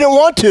 But you didn't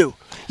want to.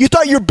 You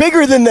thought you're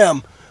bigger than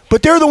them,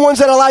 but they're the ones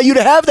that allow you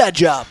to have that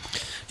job.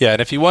 Yeah,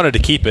 and if you wanted to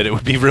keep it, it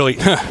would be really –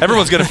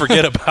 everyone's going to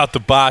forget about the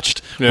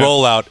botched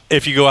rollout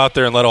if you go out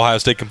there and let Ohio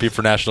State compete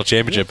for national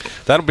championship.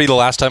 That'll be the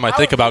last time I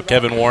think about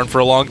Kevin Warren for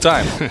a long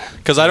time,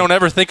 because I don't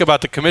ever think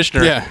about the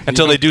commissioner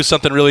until they do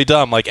something really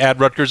dumb, like add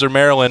Rutgers or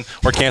Maryland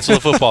or cancel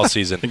the football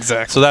season.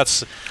 Exactly. So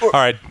that's – all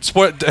right,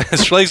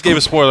 Schlegs gave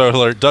a spoiler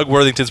alert. Doug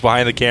Worthington's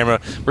behind the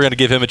camera. We're going to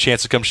give him a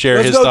chance to come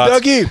share his thoughts.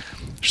 Let's go, Dougie.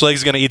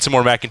 Schleg's going to eat some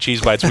more mac and cheese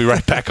bites. We'll be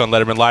right back on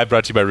Letterman Live,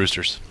 brought to you by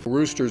Roosters.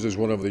 Roosters is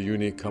one of the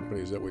unique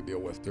companies that we deal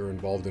with. They're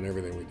involved in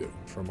everything we do,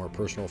 from our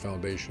personal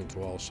foundation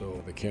to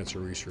also the Cancer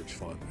Research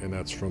Fund. And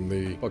that's from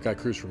the Buckeye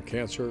Cruise from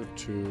Cancer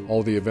to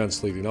all the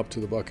events leading up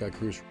to the Buckeye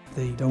Cruise.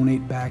 They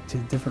donate back to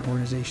different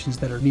organizations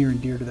that are near and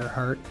dear to their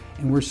heart,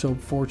 and we're so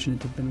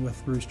fortunate to have been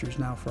with Roosters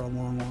now for a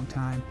long, long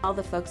time. All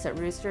the folks at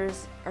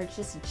Roosters are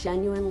just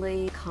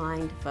genuinely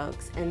kind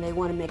folks, and they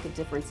want to make a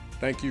difference.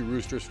 Thank you,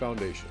 Roosters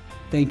Foundation.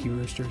 Thank you,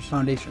 Roosters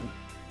Foundation.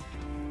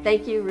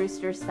 Thank you,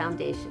 Roosters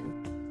Foundation.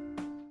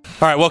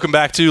 All right, welcome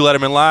back to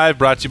Letterman Live,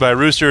 brought to you by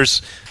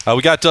Roosters.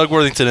 We got Doug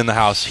Worthington in the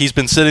house. He's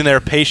been sitting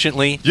there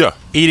patiently,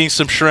 eating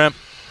some shrimp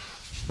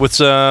with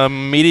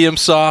some medium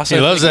sauce. He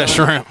loves that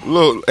shrimp.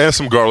 And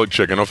some garlic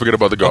chicken. Don't forget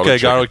about the garlic chicken.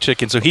 Okay, garlic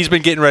chicken. So he's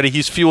been getting ready.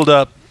 He's fueled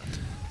up,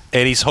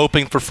 and he's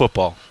hoping for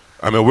football.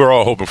 I mean, we're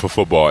all hoping for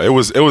football. It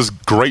was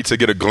great to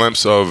get a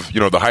glimpse of,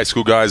 the high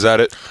school guys at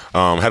it.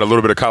 Had a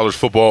little bit of college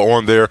football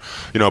on there,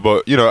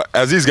 but,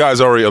 as these guys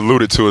already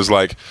alluded to, is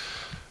like,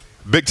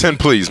 Big Ten,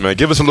 please, man,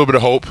 give us a little bit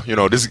of hope.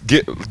 Just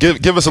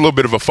give us a little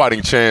bit of a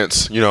fighting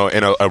chance, in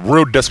a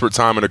real desperate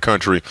time in the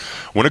country.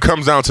 When it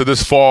comes down to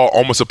this fall,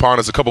 almost upon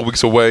us, a couple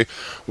weeks away,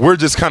 we're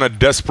just kind of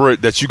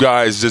desperate that you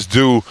guys just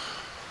do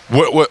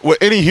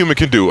what any human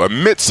can do.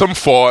 Admit some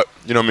fault,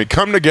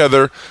 come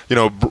together,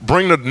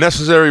 bring the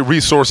necessary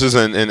resources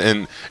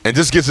and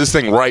just get this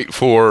thing right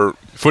for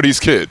these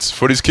kids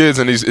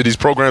and these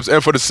programs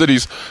and for the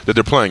cities that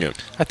they're playing in.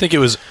 I think it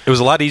was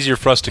a lot easier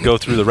for us to go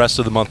through the rest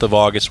of the month of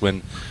August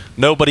when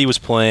nobody was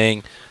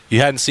playing. You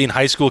hadn't seen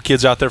high school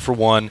kids out there for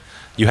one.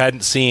 You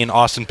hadn't seen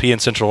Austin Peay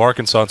and Central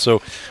Arkansas. And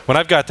so when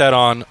I've got that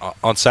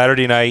on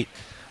Saturday night,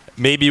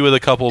 maybe with a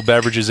couple of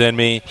beverages in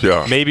me,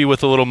 maybe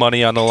with a little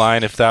money on the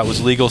line if that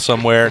was legal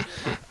somewhere,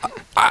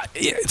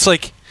 it's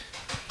like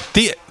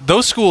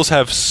those schools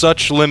have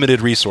such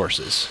limited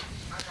resources.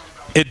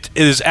 It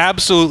is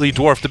absolutely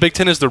dwarfed. The Big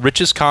Ten is the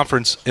richest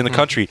conference in the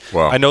country.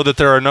 Wow. I know that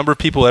there are a number of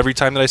people every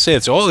time that I say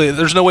it, say,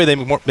 there's no way they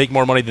make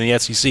more money than the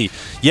SEC.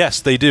 Yes,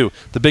 they do.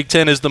 The Big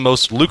Ten is the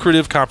most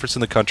lucrative conference in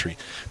the country.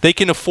 They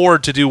can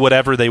afford to do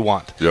whatever they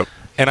want. Yep.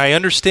 And I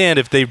understand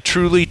if they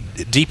truly,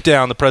 deep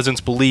down, the presidents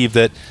believe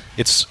that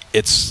it's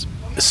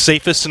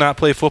safest to not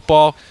play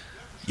football,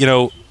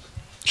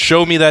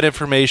 show me that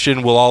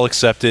information. We'll all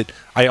accept it.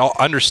 I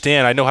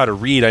understand. I know how to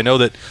read. I know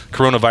that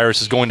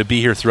coronavirus is going to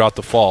be here throughout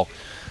the fall.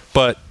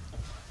 But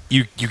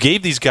you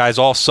gave these guys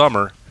all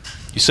summer.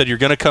 You said you're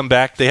going to come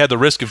back. They had the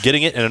risk of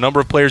getting it, and a number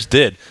of players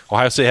did.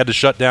 Ohio State had to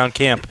shut down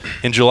camp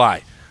in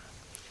July.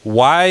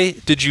 Why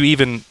did you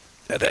even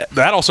 –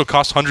 that also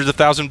cost hundreds of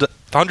thousands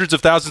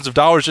of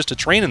dollars just to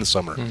train in the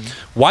summer.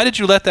 Why did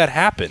you let that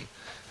happen?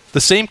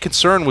 The same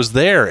concern was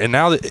there, and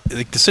now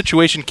the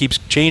situation keeps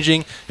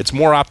changing. It's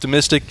more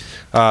optimistic.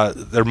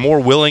 They're more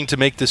willing to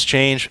make this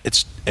change.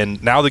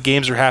 And now the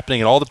games are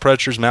happening and all the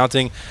pressure's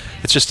mounting.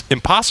 It's just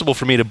impossible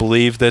for me to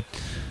believe that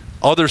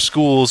other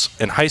schools,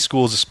 and high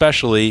schools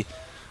especially,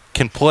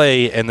 can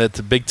play and that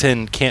the Big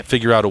Ten can't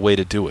figure out a way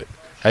to do it.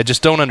 I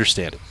just don't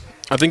understand it.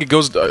 I think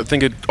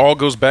it all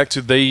goes back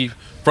to they,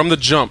 from the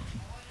jump,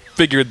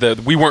 figured that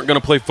we weren't going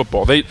to play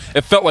football. It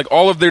felt like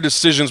all of their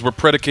decisions were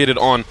predicated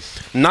on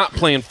not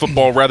playing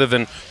football rather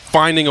than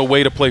finding a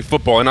way to play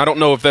football. And I don't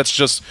know if that's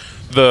just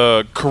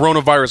the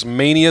coronavirus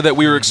mania that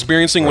we were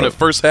experiencing when it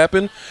first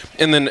happened.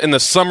 And then in the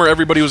summer,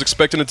 everybody was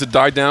expecting it to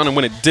die down. And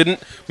when it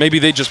didn't, maybe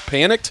they just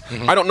panicked.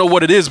 I don't know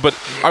what it is, but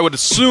I would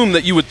assume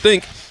that you would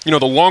think, the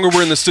longer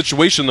we're in this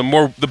situation,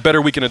 the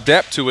better we can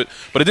adapt to it.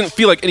 But it didn't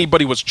feel like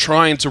anybody was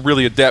trying to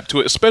really adapt to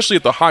it, especially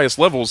at the highest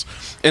levels.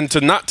 And to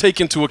not take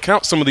into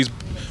account some of these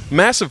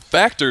massive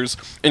factors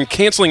in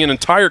canceling an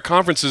entire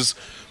conference's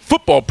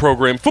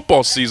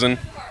football season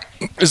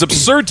is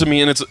absurd to me,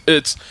 and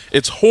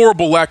it's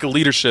horrible lack of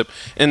leadership.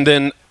 And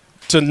then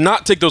to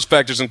not take those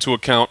factors into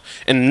account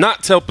and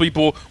not tell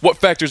people what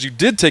factors you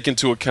did take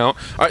into account,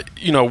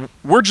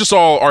 we're just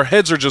our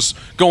heads are just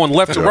going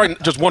left and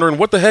right, just wondering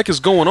what the heck is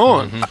going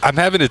on. I'm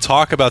having to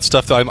talk about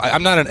stuff that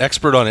I'm not an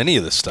expert on any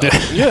of this stuff.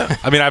 Yeah.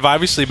 I mean, I've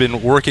obviously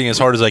been working as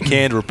hard as I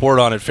can to report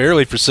on it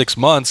fairly for 6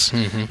 months,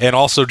 and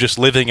also just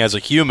living as a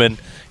human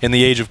in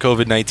the age of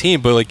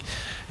COVID-19. But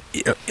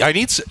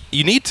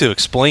you need to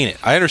explain it.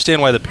 I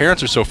understand why the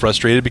parents are so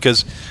frustrated,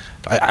 because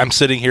I'm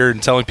sitting here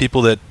and telling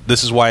people that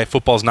this is why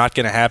football's not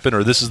going to happen,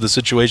 or this is the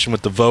situation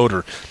with the vote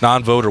or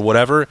non-vote or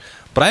whatever.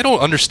 But I don't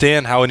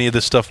understand how any of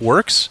this stuff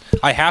works.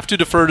 I have to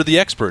defer to the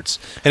experts.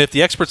 And if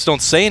the experts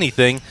don't say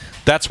anything,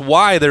 that's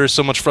why there is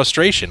so much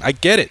frustration. I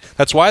get it.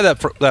 That's why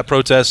that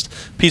protest,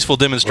 peaceful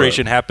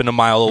demonstration happened a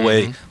mile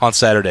away on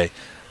Saturday.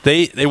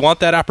 They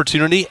want that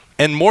opportunity,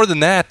 and more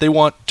than that, they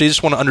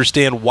just want to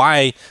understand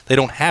why they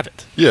don't have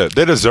it. Yeah,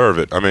 they deserve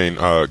it. I mean,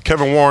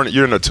 Kevin Warren,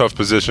 you're in a tough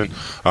position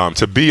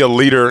to be a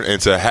leader and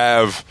to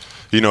have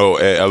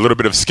a little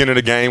bit of skin in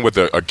the game with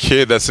a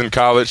kid that's in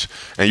college,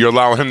 and you're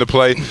allowing him to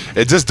play.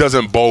 It just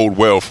doesn't bode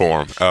well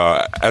for him.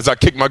 As I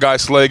kick my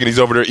guy's leg and he's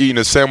over there eating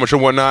his sandwich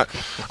and whatnot,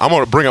 I'm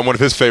going to bring up one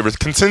of his favorites,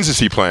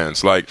 contingency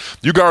plans. Like,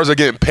 you guys are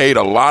getting paid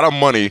a lot of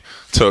money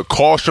to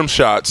call some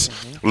shots.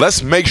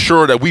 Let's make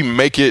sure that we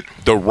make it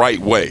the right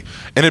way.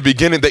 In the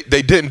beginning,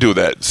 they didn't do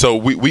that. So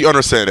we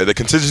understand that. The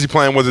contingency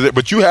plan wasn't there.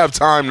 But you have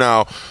time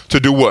now to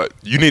do what?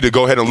 You need to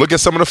go ahead and look at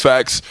some of the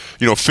facts,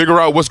 figure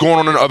out what's going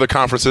on in other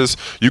conferences.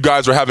 You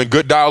guys are having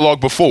good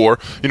dialogue before.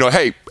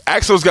 Hey,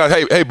 ask those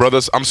guys, hey,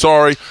 brothers, I'm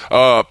sorry.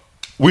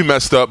 We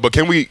messed up, but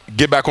can we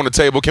get back on the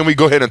table? Can we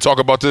go ahead and talk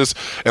about this?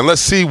 And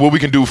let's see what we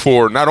can do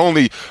for not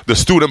only the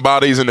student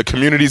bodies and the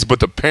communities, but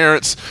the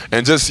parents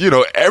and just,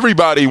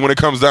 everybody when it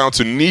comes down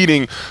to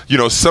needing,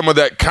 some of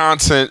that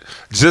content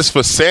just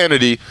for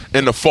sanity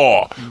in the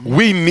fall.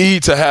 We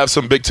need to have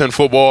some Big Ten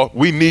football.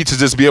 We need to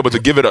just be able to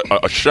give it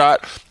a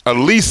shot, at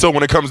least so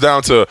when it comes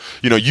down to,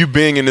 you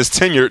being in this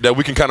tenure, that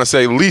we can kind of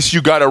say, at least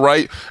you got it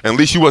right, and at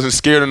least you wasn't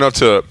scared enough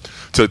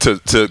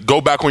to go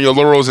back on your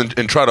laurels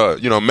and try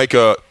to, make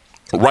a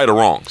right or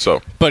wrong.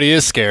 But he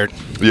is scared.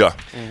 Yeah.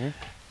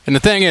 And the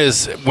thing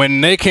is,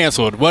 when they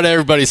canceled, what did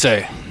everybody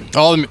say?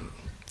 All the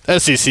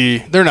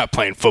SEC, they're not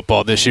playing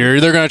football this year.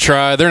 They're going to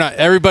try. They're not.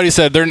 Everybody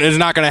said it's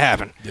not going to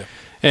happen. Yeah.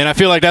 And I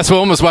feel like that's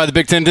almost why the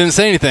Big Ten didn't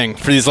say anything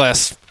for these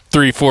last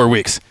 3-4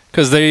 weeks,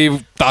 because they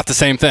thought the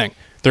same thing.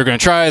 They're going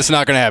to try. It's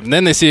not going to happen.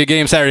 Then they see a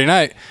game Saturday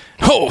night.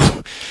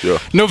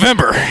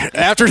 November.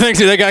 After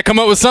Thanksgiving, they got to come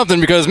up with something,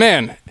 because,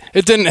 man,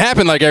 it didn't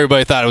happen like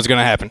everybody thought it was going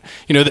to happen.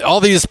 All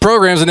these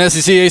programs in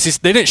SEC,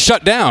 ACC, they didn't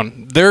shut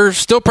down. They're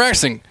still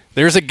practicing.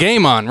 There's a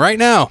game on right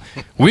now.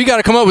 We got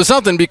to come up with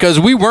something, because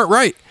we weren't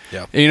right.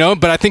 Yeah.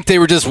 But I think they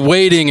were just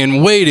waiting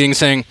and waiting,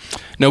 saying,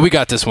 no, we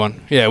got this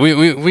one. Yeah,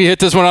 we hit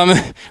this one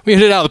we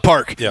hit it out of the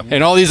park. Yeah.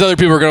 And all these other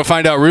people are going to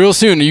find out real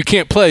soon that you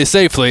can't play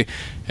safely.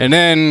 And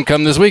then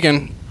come this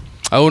weekend,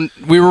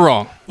 we were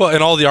wrong. Well,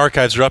 and all the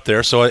archives are up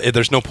there, so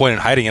there's no point in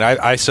hiding it.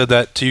 I said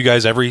that to you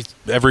guys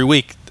every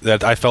week,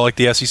 that I felt like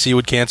the SEC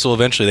would cancel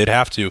eventually. They'd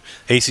have to.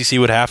 ACC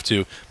would have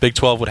to. Big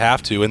 12 would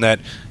have to. And that,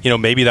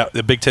 maybe that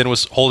the Big 10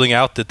 was holding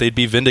out that they'd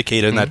be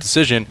vindicated in that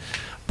decision.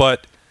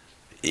 But,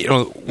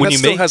 when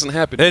that hasn't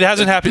happened. It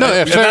hasn't happened. No,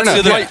 yeah, fair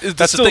enough.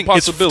 That's the thing.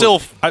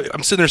 Possibility.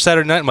 I'm sitting there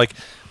Saturday night, I'm like,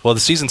 well, the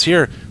season's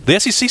here. The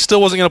SEC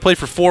still wasn't going to play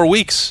for 4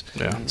 weeks.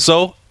 Yeah.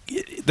 So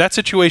that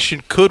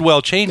situation could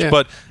well change,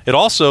 but it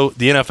also,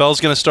 the NFL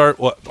is going to start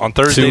on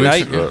Thursday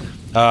night.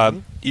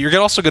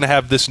 You're also going to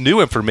have this new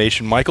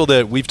information, Michael,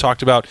 that we've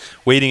talked about,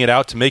 waiting it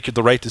out to make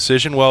the right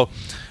decision. Well,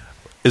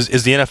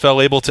 is the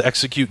NFL able to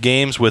execute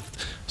games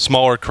with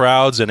smaller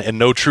crowds and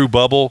no true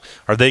bubble?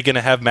 Are they going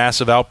to have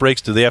massive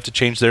outbreaks? Do they have to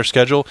change their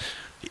schedule?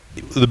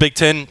 The Big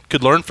Ten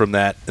could learn from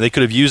that, and they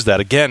could have used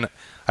that. Again,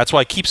 that's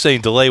why I keep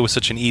saying delay was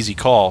such an easy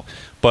call.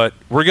 But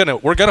we're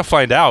gonna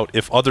find out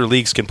if other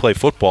leagues can play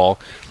football,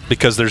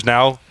 because there's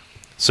now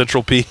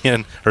Central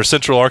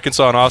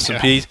Arkansas and Austin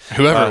P.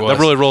 Whoever it was. That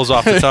really rolls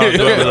off the tongue.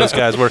 Whoever those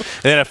guys were.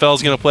 The NFL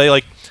is going to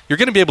play. You're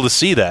going to be able to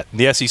see that.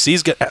 The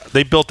SEC's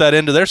they built that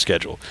into their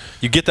schedule.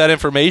 You get that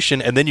information,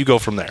 and then you go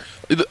from there.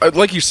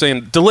 Like you're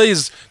saying, delay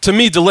was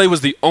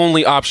the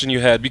only option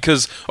you had,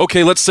 because,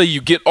 okay, let's say you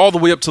get all the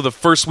way up to the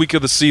first week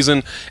of the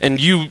season,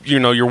 and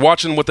you're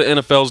watching what the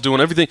NFL's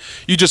doing, everything.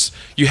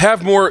 You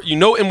have more,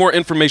 and more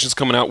information's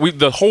coming out.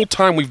 The whole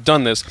time we've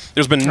done this,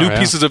 there's been new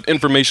pieces of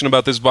information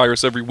about this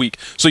virus every week.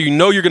 So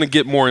you're going to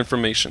get more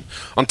information.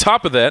 On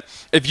top of that,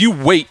 if you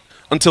wait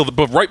until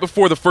right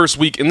before the first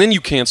week, and then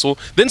you cancel,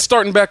 then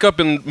starting back up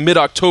in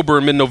mid-October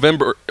or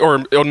mid-November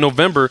or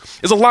November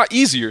is a lot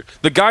easier.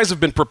 The guys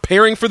have been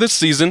preparing for this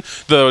season.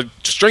 The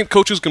strength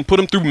coaches can put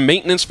them through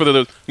maintenance for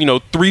the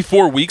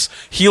 3-4 weeks,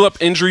 heal up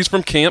injuries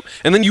from camp,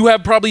 and then you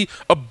have probably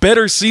a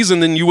better season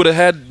than you would have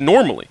had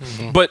normally.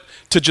 But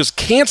to just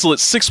cancel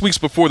it 6 weeks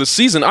before the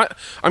season,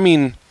 I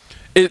mean,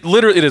 it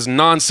is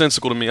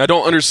nonsensical to me. I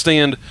don't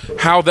understand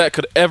how that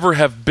could ever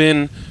have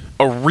been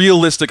a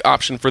realistic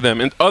option for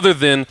them, and other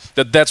than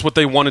that's what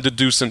they wanted to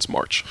do since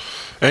March.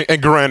 And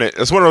granted,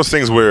 it's one of those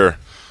things where,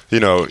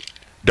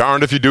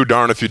 darned if you do,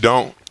 darned if you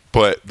don't.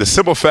 But the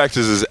simple fact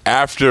is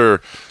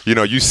after,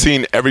 you've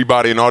seen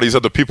everybody and all these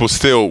other people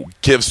still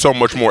give so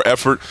much more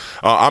effort.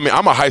 I'm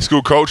a high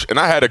school coach, and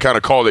I had to kind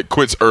of call it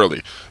quits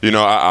early.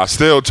 I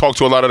still talk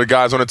to a lot of the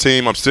guys on the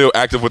team. I'm still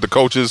active with the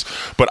coaches.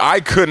 But I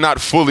could not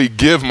fully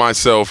give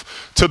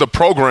myself to the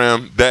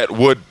program that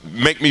would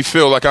make me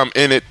feel like I'm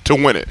in it to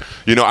win it.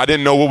 I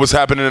didn't know what was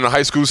happening in the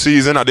high school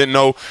season. I didn't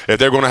know if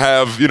they're going to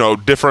have,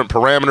 different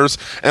parameters.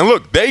 And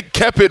look, they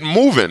kept it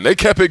moving. They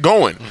kept it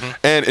going.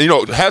 And,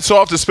 hats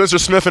off to Spencer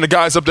Smith and the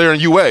guys up there in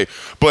UA.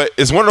 But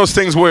it's one of those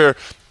things where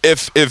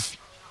if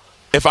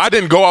I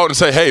didn't go out and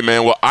say, hey,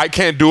 man, well, I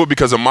can't do it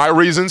because of my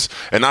reasons,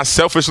 and I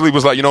selfishly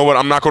was like, you know what,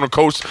 I'm not going to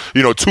coach,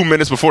 2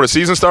 minutes before the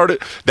season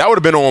started, that would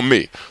have been on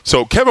me.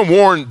 So Kevin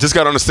Warren just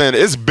got to understand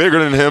it's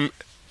bigger than him.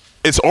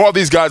 It's all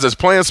these guys that's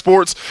playing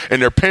sports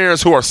and their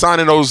parents who are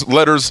signing those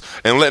letters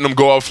and letting them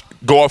go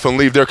off and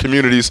leave their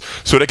communities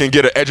so they can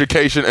get an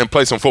education and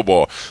play some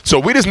football. So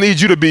we just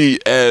need you to be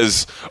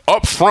as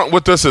upfront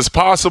with us as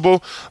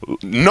possible.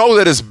 Know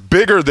that it's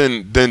bigger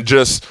than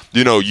just,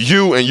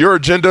 you and your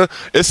agenda.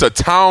 It's a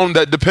town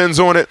that depends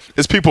on it.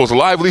 It's people's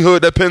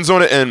livelihood that depends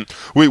on it. And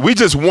we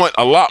just want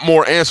a lot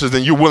more answers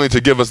than you're willing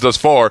to give us thus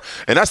far.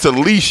 And that's the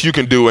least you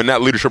can do in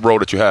that leadership role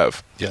that you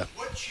have. Yeah.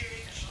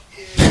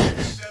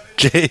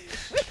 Jay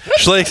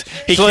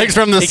Schleg's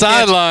from the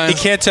sidelines. He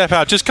can't tap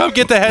out. Just come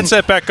get the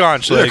headset back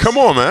on, Schleg. Yeah, come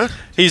on, man.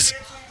 He's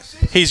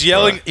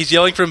yelling. He's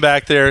yelling from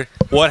back there.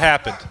 What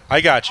happened?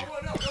 I got you.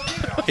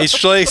 He's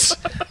Schleg's,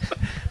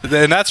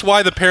 and that's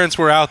why the parents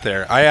were out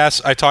there.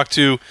 I talked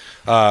to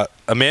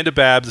Amanda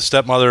Babb, the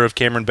stepmother of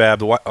Cameron Babb,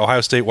 the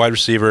Ohio State wide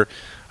receiver.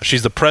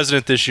 She's the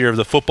president this year of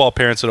the Football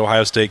Parents at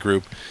Ohio State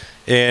group,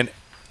 and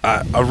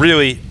a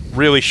really,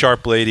 really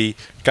sharp lady.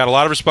 Got a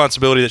lot of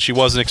responsibility that she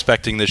wasn't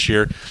expecting this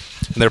year.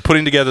 And they're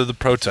putting together the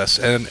protests.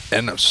 And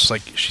I was just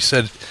like, she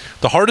said,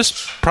 the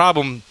hardest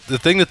problem, the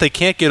thing that they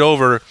can't get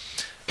over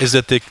is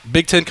that the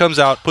Big Ten comes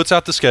out, puts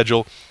out the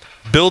schedule,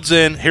 builds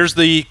in, here's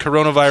the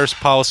coronavirus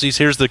policies,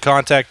 here's the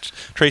contact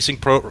tracing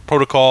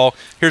protocol,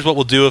 here's what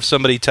we'll do if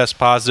somebody tests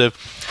positive,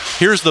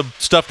 here's the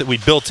stuff that we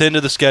built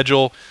into the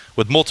schedule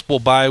with multiple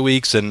bye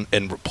weeks and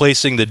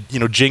replacing the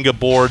Jenga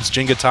boards,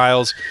 Jenga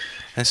tiles.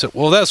 And I said,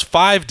 well, that was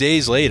 5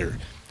 days later.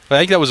 I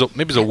think that was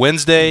maybe it was a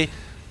Wednesday.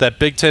 That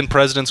Big Ten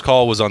president's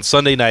call was on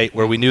Sunday night,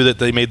 where we knew that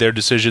they made their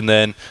decision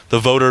then, the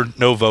vote or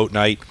no vote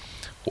night.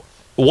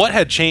 What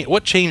had changed?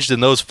 What changed in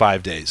those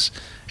 5 days?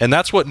 And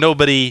that's what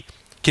nobody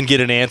can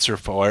get an answer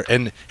for.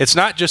 And it's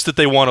not just that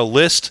they want a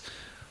list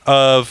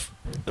of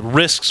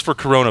risks for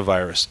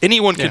coronavirus.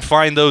 Anyone can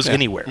find those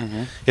anywhere.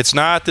 Mm-hmm. It's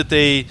not that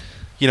they,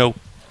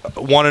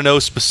 want to know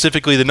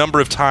specifically the number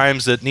of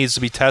times that needs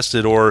to be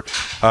tested or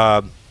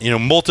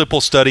multiple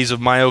studies of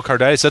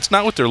myocarditis. That's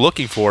not what they're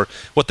looking for.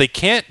 What they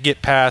can't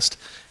get past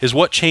is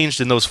what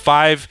changed in those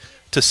 5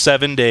 to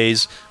 7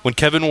 days when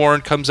Kevin Warren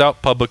comes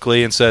out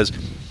publicly and says,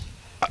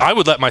 I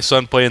would let my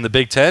son play in the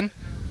Big Ten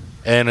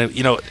and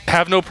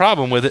have no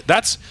problem with it.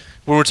 That's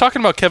when we're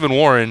talking about Kevin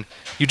Warren,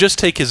 you just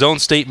take his own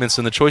statements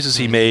and the choices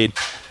he made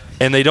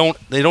and they don't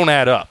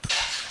add up.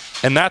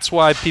 And that's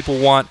why people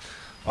want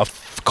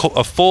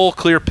a full,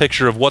 clear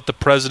picture of what the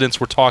presidents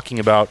were talking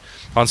about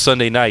on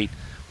Sunday night,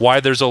 why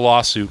there's a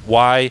lawsuit,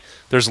 why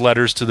there's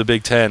letters to the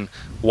Big Ten,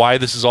 why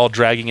this is all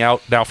dragging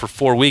out now for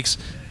 4 weeks.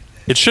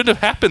 It shouldn't have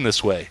happened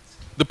this way.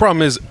 The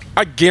problem is,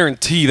 I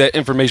guarantee that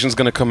information is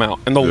going to come out.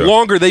 And the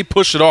longer they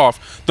push it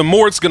off, the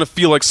more it's going to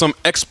feel like some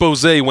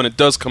expose when it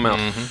does come out.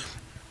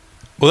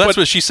 Mm-hmm. Well, that's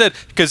what she said,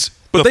 because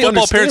the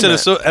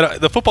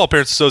Football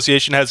Parents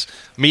Association has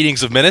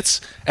meetings of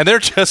minutes, and they're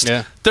just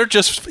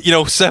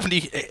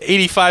 70,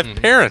 85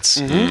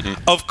 parents.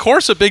 Mm-hmm. Of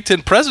course, a Big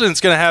Ten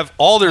president's going to have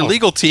all their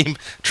legal team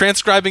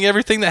transcribing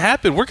everything that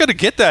happened. We're going to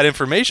get that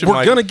information.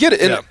 We're going to get it,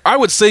 and I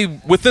would say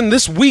within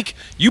this week,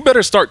 you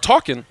better start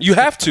talking. You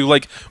have to,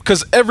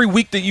 because every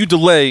week that you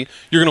delay,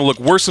 you're going to look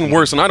worse and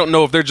worse. And I don't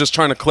know if they're just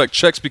trying to collect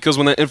checks because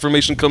when that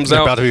information comes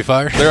out, about to be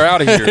fired. They're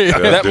out of here.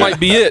 That might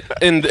be it,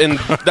 and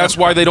that's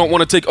why they don't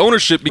want to take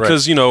ownership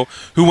because.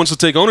 Who wants to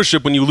take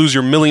ownership when you lose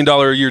your $1 million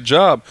a year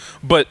job?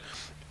 But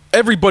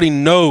everybody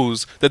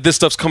knows that this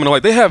stuff's coming to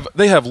light. They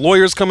have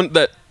lawyers coming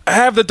that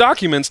have the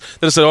documents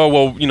that say, oh,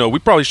 well, we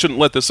probably shouldn't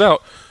let this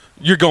out.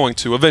 You're going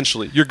to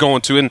eventually. You're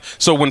going to. And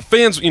so when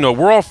fans,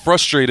 we're all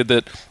frustrated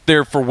that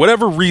they're, for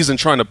whatever reason,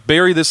 trying to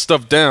bury this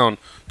stuff down.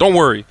 Don't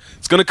worry.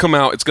 It's going to come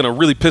out. It's going to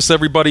really piss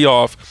everybody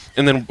off.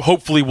 And then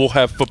hopefully we'll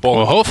have football.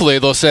 Well, hopefully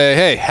they'll say,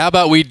 hey, how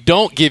about we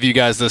don't give you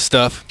guys this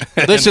stuff?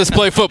 Let's just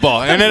play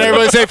football. And then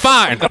everybody say,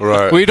 fine.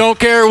 Right. We don't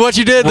care what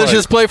you did. Let's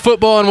just play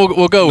football and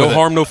we'll go with it. No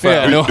harm, no foul.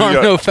 Yeah, no harm,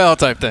 no foul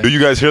type thing. Do you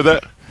guys hear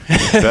that?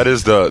 That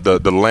is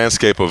the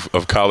landscape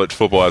of college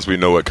football as we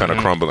know it kind of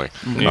crumbling.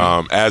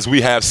 Mm-hmm. As we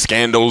have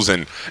scandals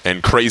and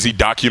crazy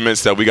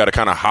documents that we got to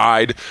kind of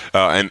hide.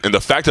 And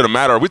the fact of the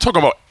matter, we're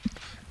talking about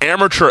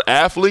amateur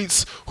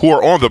athletes who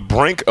are on the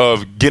brink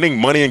of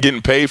getting money and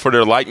getting paid for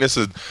their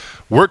likenesses.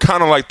 We're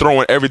kind of like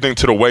throwing everything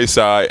to the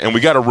wayside, and we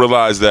got to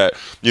realize that,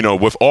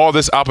 with all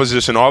this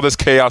opposition, all this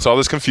chaos, all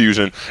this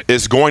confusion,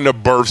 it's going to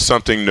birth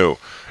something new.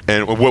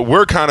 And what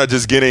we're kind of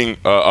just getting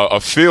a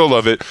feel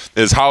of it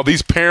is how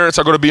these parents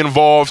are going to be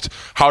involved,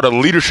 how the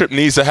leadership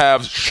needs to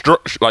have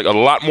like a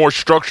lot more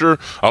structure,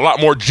 a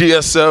lot more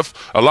GSF,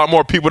 a lot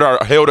more people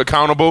that are held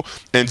accountable,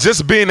 and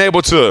just being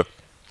able to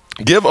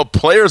give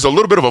players a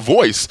little bit of a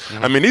voice.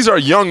 I mean, these are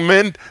young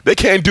men. They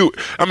can't make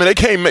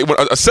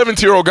a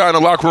 17-year-old guy in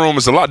the locker room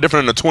is a lot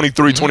different than a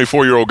 23,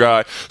 24-year-old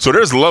guy. So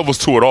there's levels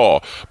to it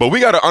all. But we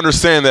got to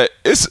understand that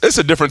it's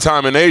a different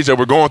time and age that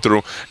we're going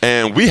through,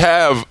 and we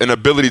have an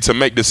ability to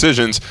make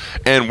decisions.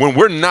 And when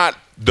we're not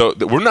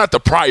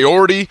the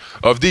priority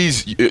of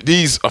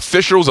these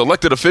officials,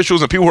 elected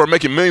officials, and people who are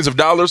making millions of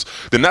dollars,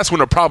 then that's when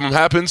the problem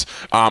happens.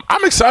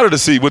 I'm excited to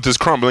see what this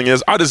crumbling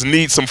is. I just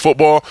need some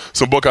football,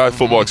 some Buckeye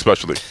football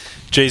especially.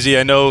 Jay-Z,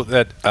 I know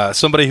that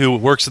somebody who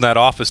works in that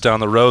office down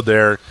the road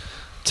there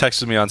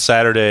texted me on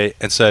Saturday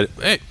and said,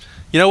 hey,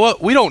 you know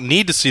what? We don't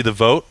need to see the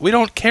vote. We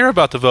don't care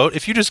about the vote.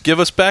 If you just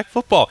give us back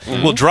football,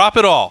 we'll drop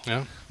it all.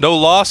 Yeah. No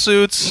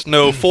lawsuits,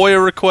 no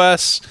FOIA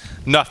requests,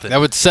 nothing. That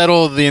would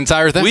settle the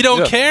entire thing. We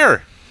don't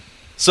care.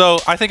 So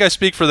I think I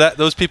speak for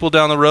those people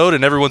down the road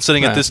and everyone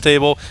sitting at this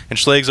table and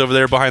Schlage's over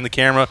there behind the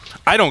camera.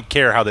 I don't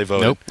care how they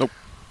voted. Nope.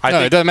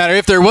 It doesn't matter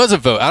if there was a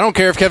vote. I don't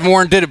care if Kevin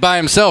Warren did it by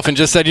himself and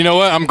just said, you know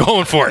what, I'm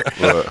going for it.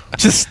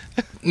 Just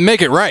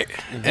make it right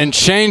and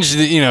change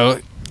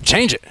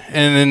it.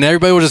 And then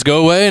everybody will just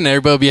go away and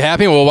everybody will be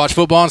happy and we'll watch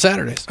football on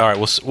Saturdays. All right,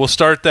 we'll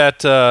start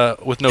that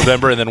with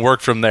November and then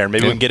work from there.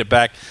 Maybe we can get it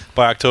back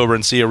by October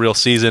and see a real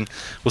season.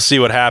 We'll see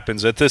what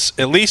happens. At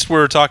least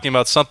we're talking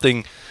about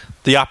something,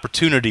 the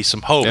opportunity,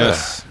 some hope.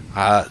 Yes.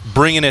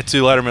 Bringing it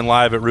to Letterman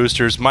Live at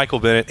Roosters. Michael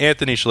Bennett,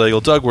 Anthony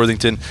Schlegel, Doug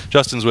Worthington,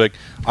 Justin Zwick.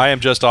 I am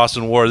just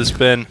Austin Ward. This has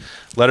been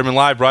Letterman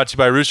Live, brought to you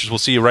by Roosters. We'll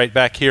see you right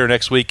back here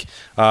next week.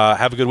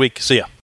 Have a good week. See ya.